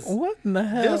was. What in the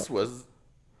hell? This was...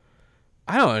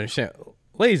 I don't understand.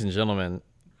 Ladies and gentlemen,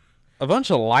 a bunch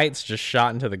of lights just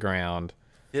shot into the ground.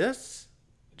 This?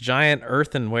 Giant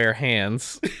earthenware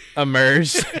hands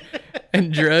emerged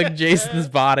and dragged Jason's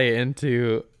body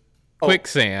into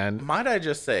quicksand. Might I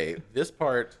just say, this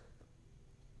part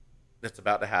that's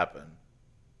about to happen,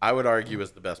 I would argue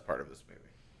is the best part of this movie.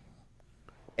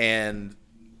 And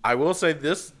I will say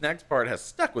this next part has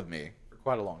stuck with me for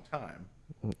quite a long time.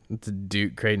 It's a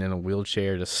Duke Creighton in a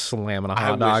wheelchair just slamming a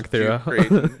hot dog through Duke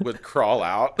Creighton would crawl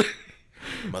out.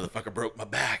 Motherfucker broke my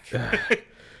back.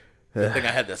 Good thing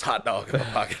I had this hot dog in my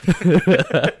pocket.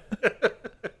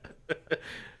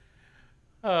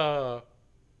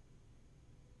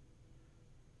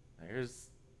 There's...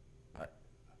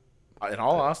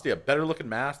 honesty, a better looking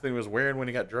mask than he was wearing when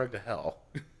he got drugged to hell.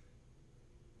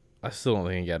 I still don't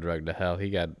think he got drugged to hell. He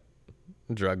got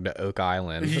drugged to Oak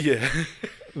Island. Yeah.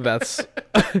 That's...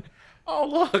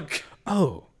 Oh, look.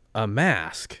 Oh, a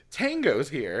mask. Tango's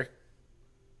here.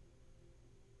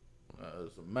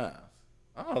 There's a mask.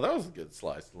 Oh, that was a good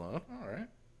slice, Stallone. All right.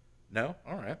 No?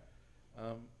 All right.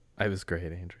 It was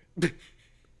great, Andrew.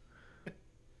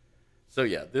 So,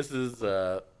 yeah, this is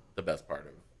the best part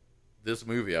of this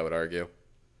movie, I would argue.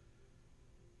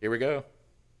 Here we go.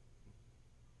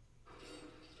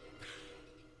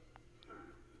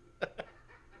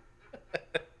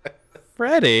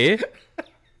 Freddy?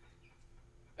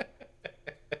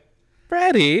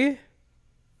 Freddy?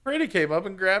 Freddy came up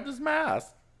and grabbed his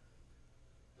mask.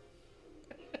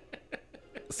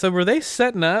 So were they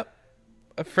setting up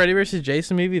a Freddy vs.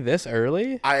 Jason movie this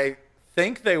early? I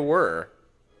think they were.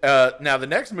 Now, the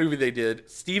next movie they did,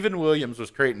 Stephen Williams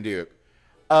was Creighton Duke.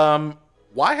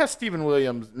 Why has Stephen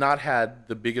Williams not had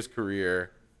the biggest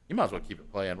career? You might as well keep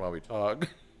it playing while we talk.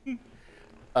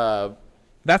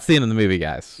 That's the end of the movie,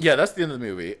 guys. Yeah, that's the end of the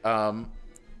movie.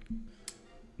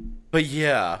 But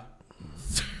yeah,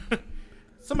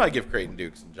 somebody give Creighton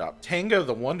Duke some job. Tango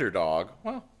the Wonder Dog.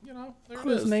 Well, you know, there it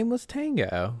is. His name was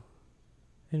Tango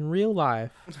in real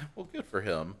life. Well, good for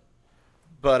him.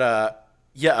 But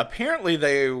yeah, apparently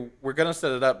they were going to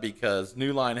set it up because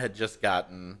New Line had just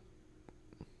gotten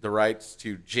the rights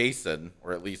to Jason,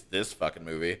 or at least this fucking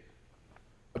movie.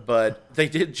 But they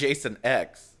did Jason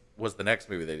X, was the next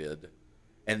movie they did.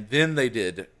 And then they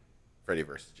did Freddy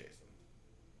vs. Jason.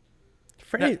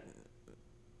 Freddy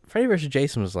vs.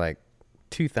 Jason was like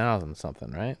 2000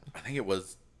 something, right? I think it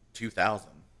was 2000.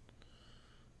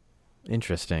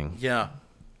 Interesting. Yeah.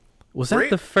 Was that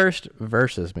the first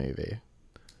Versus movie?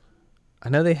 I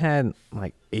know they had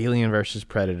like Alien versus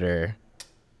Predator.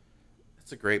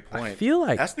 That's a great point. I feel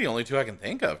like that's the only two I can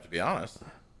think of, to be honest.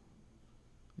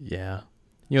 Yeah.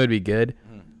 You know what'd be good?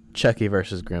 Chucky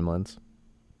versus Gremlins.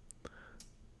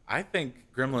 I think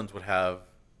Gremlins would have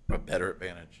a better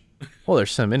advantage. Well,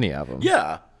 there's so many of them.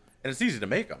 Yeah. And it's easy to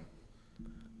make them.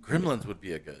 Gremlins would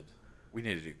be a good. We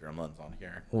need to do Gremlins on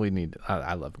here.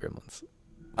 I love Gremlins.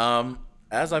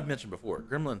 As I've mentioned before,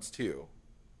 Gremlins 2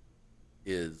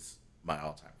 is my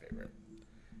all-time favorite.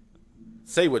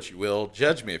 Say what you will,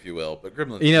 judge me if you will, but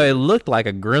Gremlins. You know, it looked like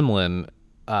a gremlin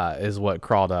is what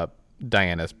crawled up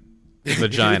Diana's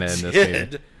vagina in this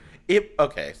movie.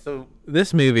 Okay, so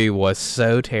this movie was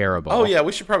so terrible. Oh yeah,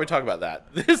 we should probably talk about that.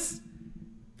 This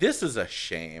is a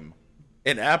shame,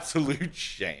 an absolute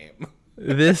shame.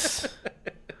 This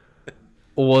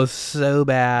was so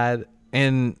bad,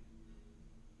 and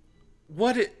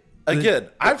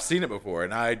I've seen it before,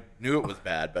 and I knew it was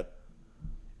bad, but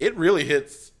it really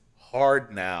hits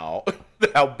hard now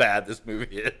how bad this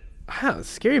movie is. Wow,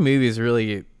 scary movies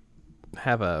really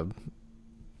have a.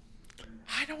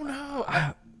 I don't know.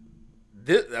 I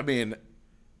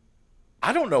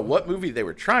don't know what movie they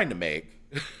were trying to make,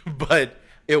 but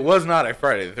it was not a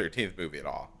Friday the 13th movie at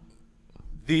all.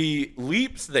 The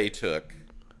leaps they took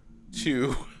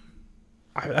to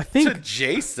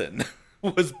Jason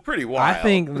was pretty wild. I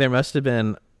think there must have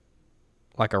been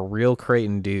like a real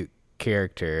Creighton Duke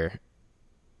character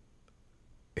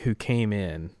who came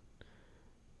in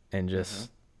and just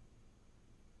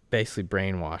basically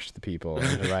brainwashed the people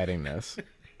into writing this.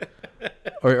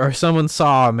 Or someone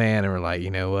saw a man and were like,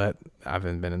 you know what? I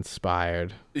haven't been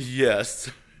inspired. Yes.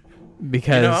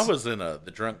 Because I was in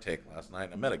the drunk take last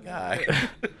night and I met a guy.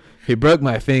 He broke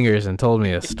my fingers and told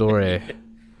me a story.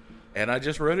 And I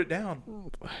just wrote it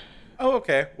down. Oh,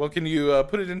 okay. Well, can you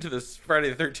put it into this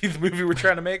Friday the 13th movie we're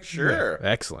trying to make? Sure. Yeah,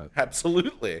 excellent.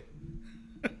 Absolutely.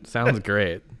 Sounds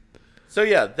great. So,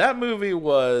 yeah, that movie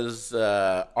was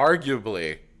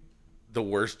arguably the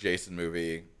worst Jason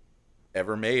movie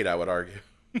ever made, I would argue.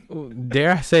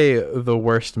 Dare I say the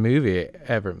worst movie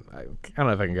ever? I don't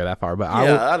know if I can go that far, but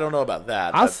I don't know about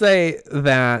that. I'll say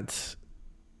that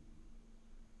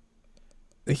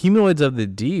the Humanoids of the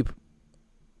Deep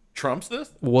trumps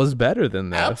this? Was better than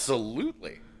this.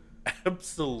 Absolutely.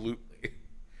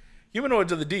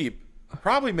 Humanoids of the Deep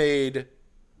probably made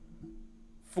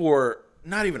for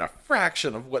not even a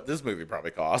fraction of what this movie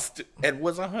probably cost and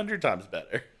was 100 times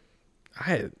better.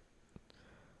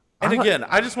 Again,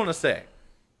 I just want to say,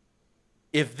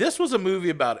 if this was a movie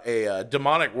about a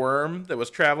demonic worm that was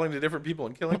traveling to different people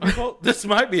and killing people, this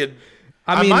might be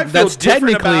I might feel that's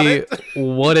technically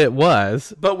what it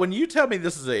was. But when you tell me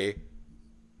this is a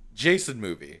Jason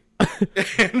movie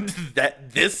and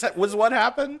that this was what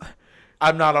happened,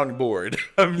 I'm not on board.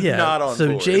 I'm not on board.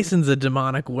 So Jason's a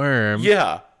demonic worm.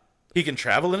 Yeah. He can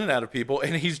travel in and out of people,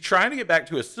 and he's trying to get back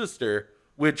to his sister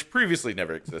which previously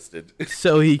never existed.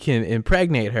 so he can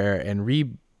impregnate her and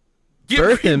Get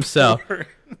rebirth himself, reborn.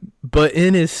 but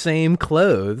in his same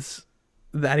clothes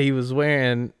that he was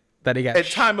wearing that he got At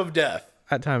time of death.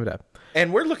 at time of death.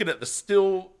 And we're looking at the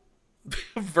still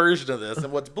version of this,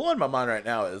 and what's blowing my mind right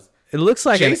now is It looks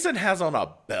like Jason has on a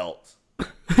belt.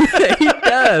 he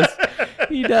does.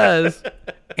 He does.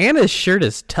 And his shirt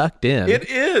is tucked in. It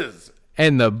is.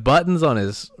 And the buttons on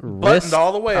his wrist Buttoned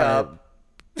all the way are- up.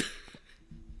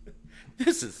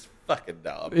 This is fucking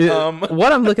dumb.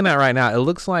 What I'm looking at right now, it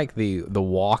looks like the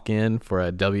walk-in for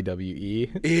a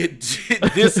WWE.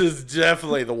 This is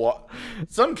definitely the walk.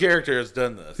 Some character has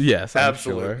done this. Yes, I'm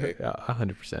absolutely. sure. Yeah,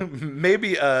 100%.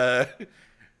 Maybe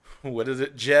what is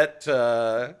it? Jet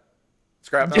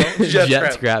scrap metal.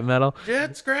 Jet scrap metal.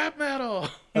 Jet scrap metal.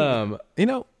 You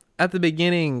know, at the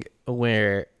beginning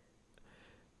where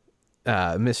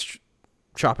Miss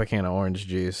Tropicana Orange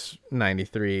Juice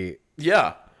 93.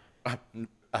 Yeah,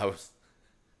 I was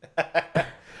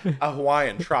a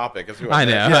Hawaiian tropic. Is who I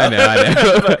know, meant. I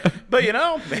know. But you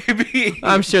know, maybe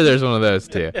I'm sure there's one of those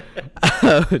too.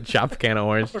 Tropicana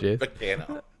Orange Juice.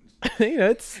 Tropicana. You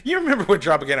know, You remember when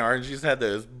Tropicana Orange Juice had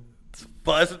those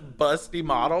busty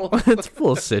model? it's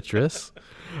full of citrus.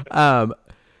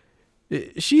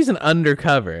 She's an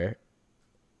undercover,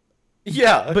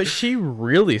 Yeah, but she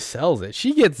really sells it.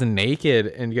 She gets naked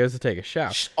and goes to take a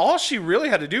shower. all she really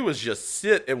had to do was just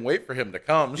sit and wait for him to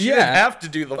come. She Yeah. didn't have to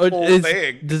do the full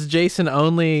thing. Does Jason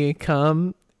only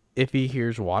come if he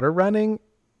hears water running?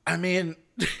 I mean,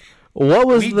 What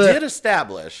was we the did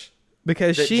establish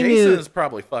because that she Jason knew? is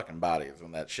probably fucking bodies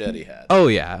in that shed he had. Oh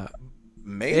yeah,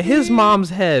 Maybe his mom's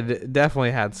head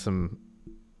definitely had some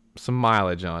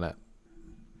mileage on it.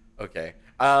 Okay.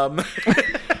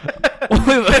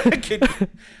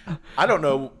 I don't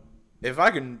know if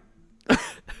I can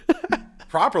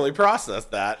properly process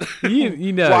that.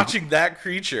 You know, Watching that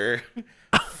creature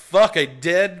fuck a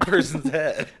dead person's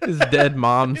head. his dead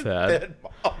mom's head. Dead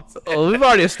mom's head. Well, we've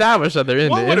already established that they're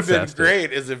into What would have been incest.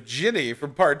 great is if Ginny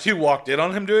from part 2 walked in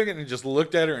on him doing it and just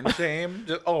looked at her in shame.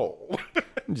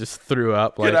 Just threw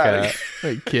up like outta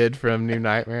a kid from New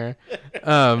Nightmare.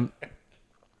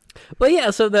 But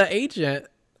yeah, so the agent,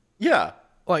 Yeah.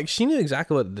 like, she knew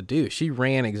exactly what to do. She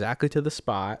ran exactly to the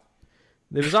spot.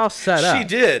 It was all set up. She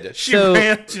did. She So-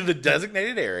 ran to the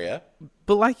designated area.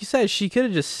 But like you said, she could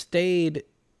have just stayed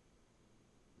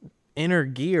in her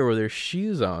gear with her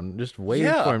shoes on, just waiting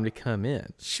Yeah. for him to come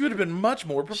in. She would have been much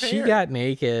more prepared. She got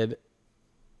naked,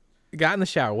 got in the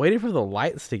shower, waited for the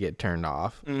lights to get turned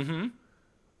off.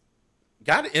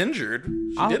 got injured.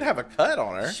 She did have a cut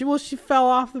on her. She fell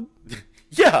off the.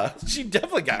 Yeah, she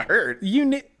definitely got hurt.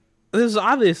 This is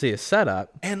obviously a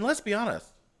setup. And let's be honest,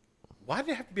 why did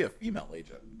it have to be a female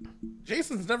agent?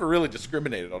 Jason's never really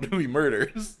discriminated on who he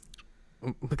murders.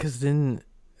 Because then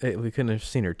we couldn't have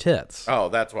seen her tits. Oh,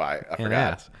 that's why. I And forgot.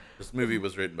 ass. This movie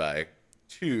was written by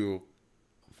 2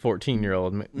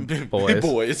 14-year-old boys.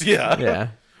 boys. Yeah. Yeah.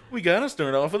 We gotta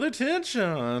start off with a tit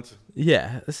shot.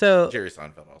 Yeah. So Jerry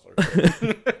Seinfeld also.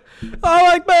 I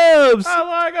like boobs. I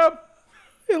like them.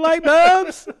 You like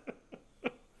boobs?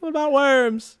 What about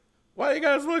worms? Why are you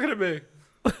guys looking at me?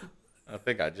 I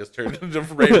think I just turned into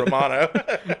Ray Romano.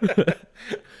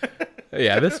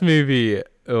 Yeah, this movie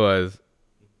was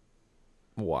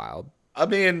wild. I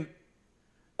mean,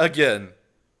 again,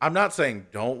 I'm not saying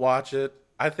don't watch it.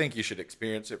 I think you should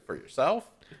experience it for yourself.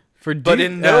 For Duke, But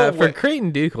in no for way-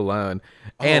 Creighton Duke alone,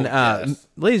 and yes.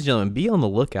 ladies and gentlemen, be on the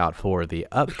lookout for the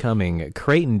upcoming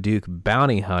Creighton Duke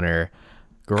Bounty Hunter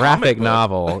graphic Comic book.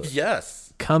 novel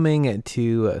Yes. coming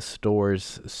to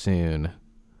stores soon.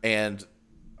 And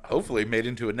hopefully made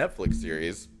into a Netflix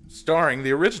series starring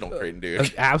the original Creighton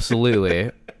Duke.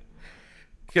 Absolutely,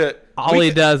 Could- all we he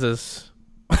could- does is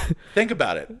Think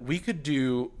about it. We could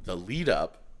do the lead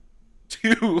up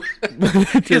to,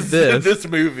 this. this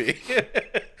movie.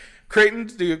 Creighton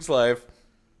Duke's life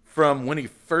from when he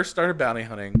first started bounty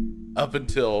hunting up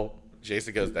until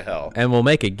Jason Goes to Hell. and we'll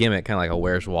make a gimmick kind of like a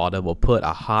Where's Waldo. We'll put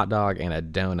a hot dog and a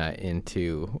donut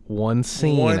into one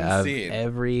scene One of scene.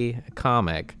 every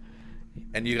comic.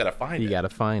 And you got to find You it. got to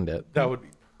find it. That would be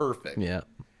perfect. Yeah.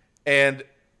 And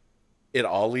it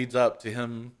all leads up to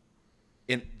him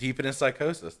deep in his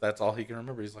psychosis. That's all he can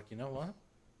remember. He's like, you know what?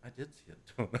 I did see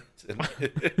a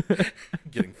donut and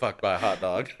getting fucked by a hot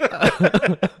dog.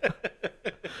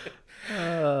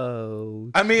 Oh.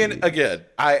 I mean, again,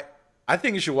 I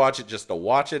think you should watch it just to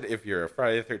watch it. If you're a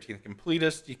Friday the 13th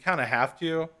completist, you kind of have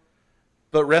to.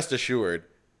 But rest assured,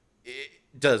 it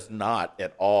does not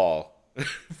at all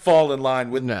fall in line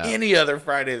with No. any other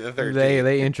Friday the 13th.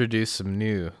 They introduced some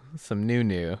new.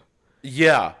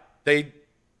 Yeah, they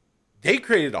they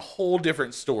created a whole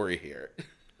different story here.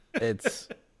 It's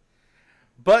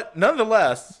But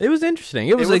nonetheless, it was interesting.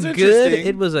 It was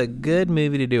a good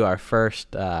movie to do our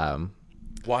first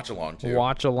watch along too.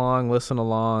 watch along, listen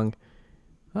along.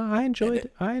 I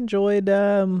enjoyed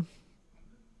Did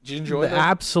you enjoy the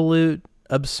absolute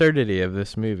absurdity of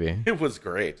this movie. It was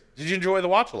great. Did you enjoy the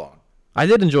watch along? I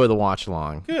did enjoy the watch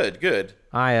along. Good.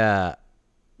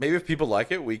 Maybe if people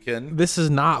like it, we can. This is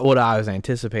not what I was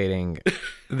anticipating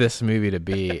this movie to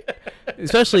be,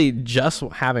 especially just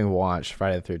having watched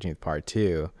Friday the 13th Part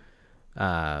 2.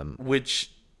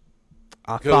 Which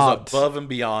goes above and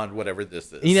beyond whatever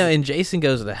this is. In Jason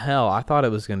Goes to Hell, I thought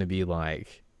it was going to be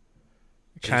like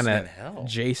kind of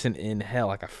Jason in Hell,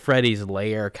 like a Freddy's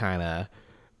Lair kind of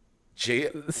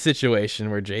situation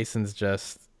where Jason's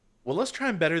just... Well, let's try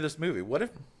and better this movie. What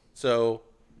if... So,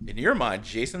 in your mind,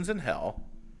 Jason's in hell,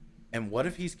 and what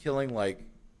if he's killing, like,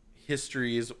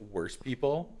 history's worst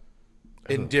people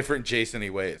in different Jason-y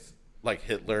ways? Like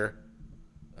Hitler.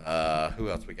 Who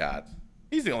else we got?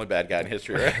 He's the only bad guy in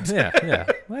history, right? Yeah.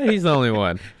 Well, he's the only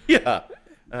one. Yeah.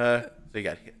 So you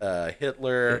got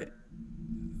Hitler.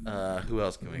 Who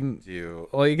else can we do?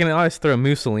 Well, you can always throw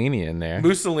Mussolini in there.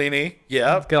 Mussolini,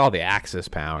 yeah. Get all the Axis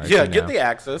powers. Yeah, get the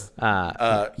Axis.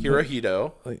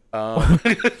 Hirohito.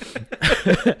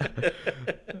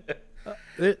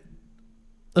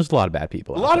 There's a lot of bad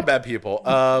people. A lot of bad people.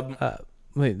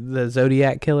 Wait, the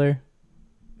Zodiac Killer?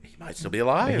 He might still be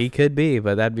alive. He could be,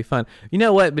 but that'd be fun. You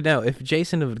know what? But no, if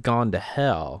Jason had gone to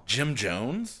hell... Jim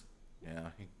Jones?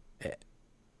 Yeah.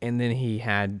 And then he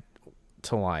had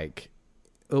to, like...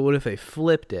 What if they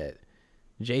flipped it?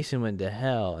 Jason went to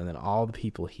hell, and then all the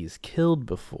people he's killed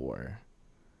before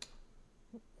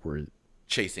were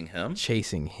chasing him.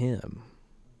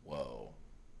 Whoa.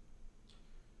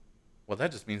 Well,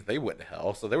 that just means they went to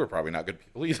hell, so they were probably not good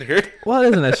people either. Well,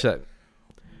 isn't that shit?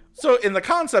 So, in the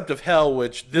concept of hell,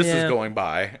 which this is going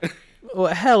by,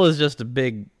 well, hell is just a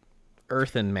big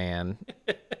earthen man.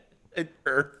 An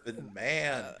earthen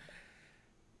man.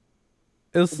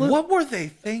 What were they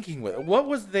thinking with it? What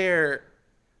was their...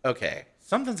 Okay,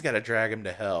 something's got to drag him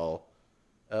to hell.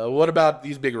 What about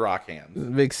these big rock hands?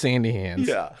 Big sandy hands.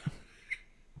 Yeah.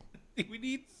 We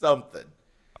need something.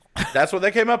 That's what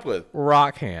they came up with.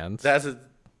 Rock hands.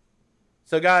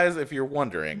 So, guys, if you're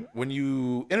wondering, when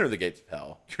you enter the gates of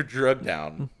hell, you're drugged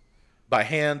down by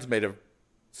hands made of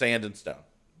sand and stone.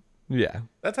 Yeah.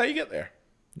 That's how you get there.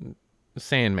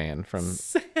 Sandman from...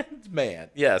 Sandman,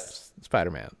 yes.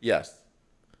 Spider-Man. Yes.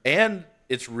 And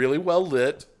it's really well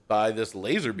lit by this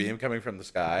laser beam coming from the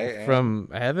sky. From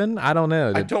heaven? I don't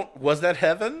know. Was that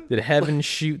heaven? Did heaven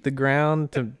shoot the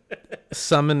ground to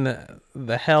summon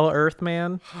the Hell Earth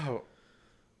Man? Oh.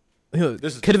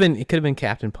 It could have been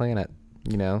Captain Planet.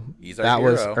 He's our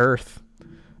hero. Was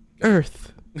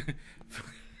Earth.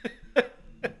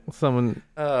 Someone.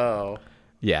 Oh.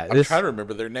 Yeah, I'm trying to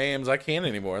remember their names. I can't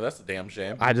anymore. That's a damn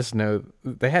shame. I just know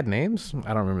they had names.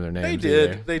 I don't remember their names.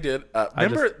 They did.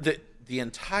 Remember the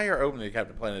entire opening of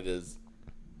Captain Planet is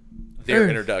their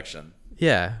introduction.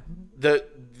 Yeah.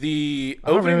 The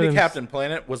opening to Captain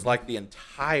Planet was like the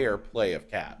entire play of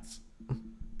Cats.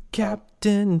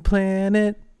 Captain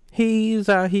Planet, he's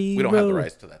our hero. We don't have the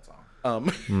rights to that song.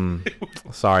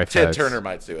 Sorry, Ted folks. Turner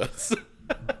might sue us.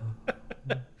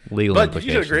 Legal but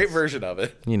implications. You did a great version of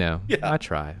it. I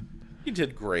try. You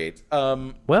did great.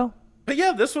 Well, but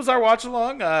yeah, this was our watch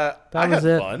along. I had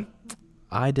fun.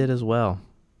 I did as well.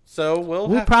 So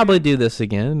we'll probably do this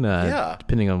again.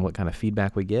 Depending on what kind of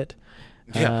feedback we get.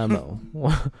 Yeah.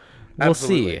 We'll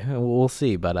see. We'll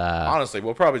see. But honestly,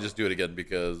 we'll probably just do it again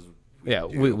because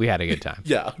we had a good time.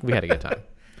 Yeah, we had a good time.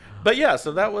 But yeah,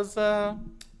 so that was all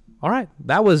right.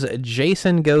 That was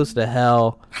Jason Goes to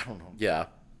Hell. I don't know. Yeah.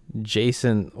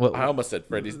 Jason. I almost said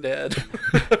Freddy's dead.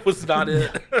 That was not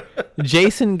it.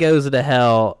 Jason Goes to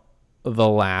Hell.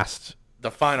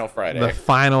 The Final Friday. The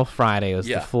Final Friday is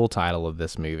the full title of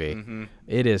this movie. Mm-hmm.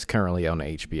 It is currently on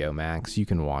HBO Max. You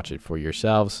can watch it for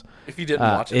yourselves. If you didn't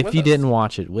watch it, didn't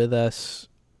watch it with us,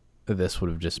 this would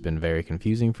have just been very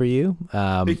confusing for you.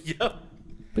 Yep.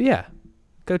 But yeah,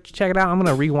 go check it out. I'm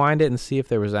gonna rewind it and see if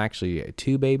there was actually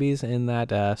 2 babies in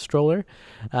that stroller.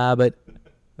 But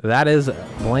that is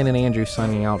Blaine and Andrew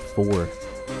signing out for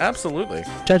Absolutely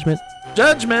Judgment.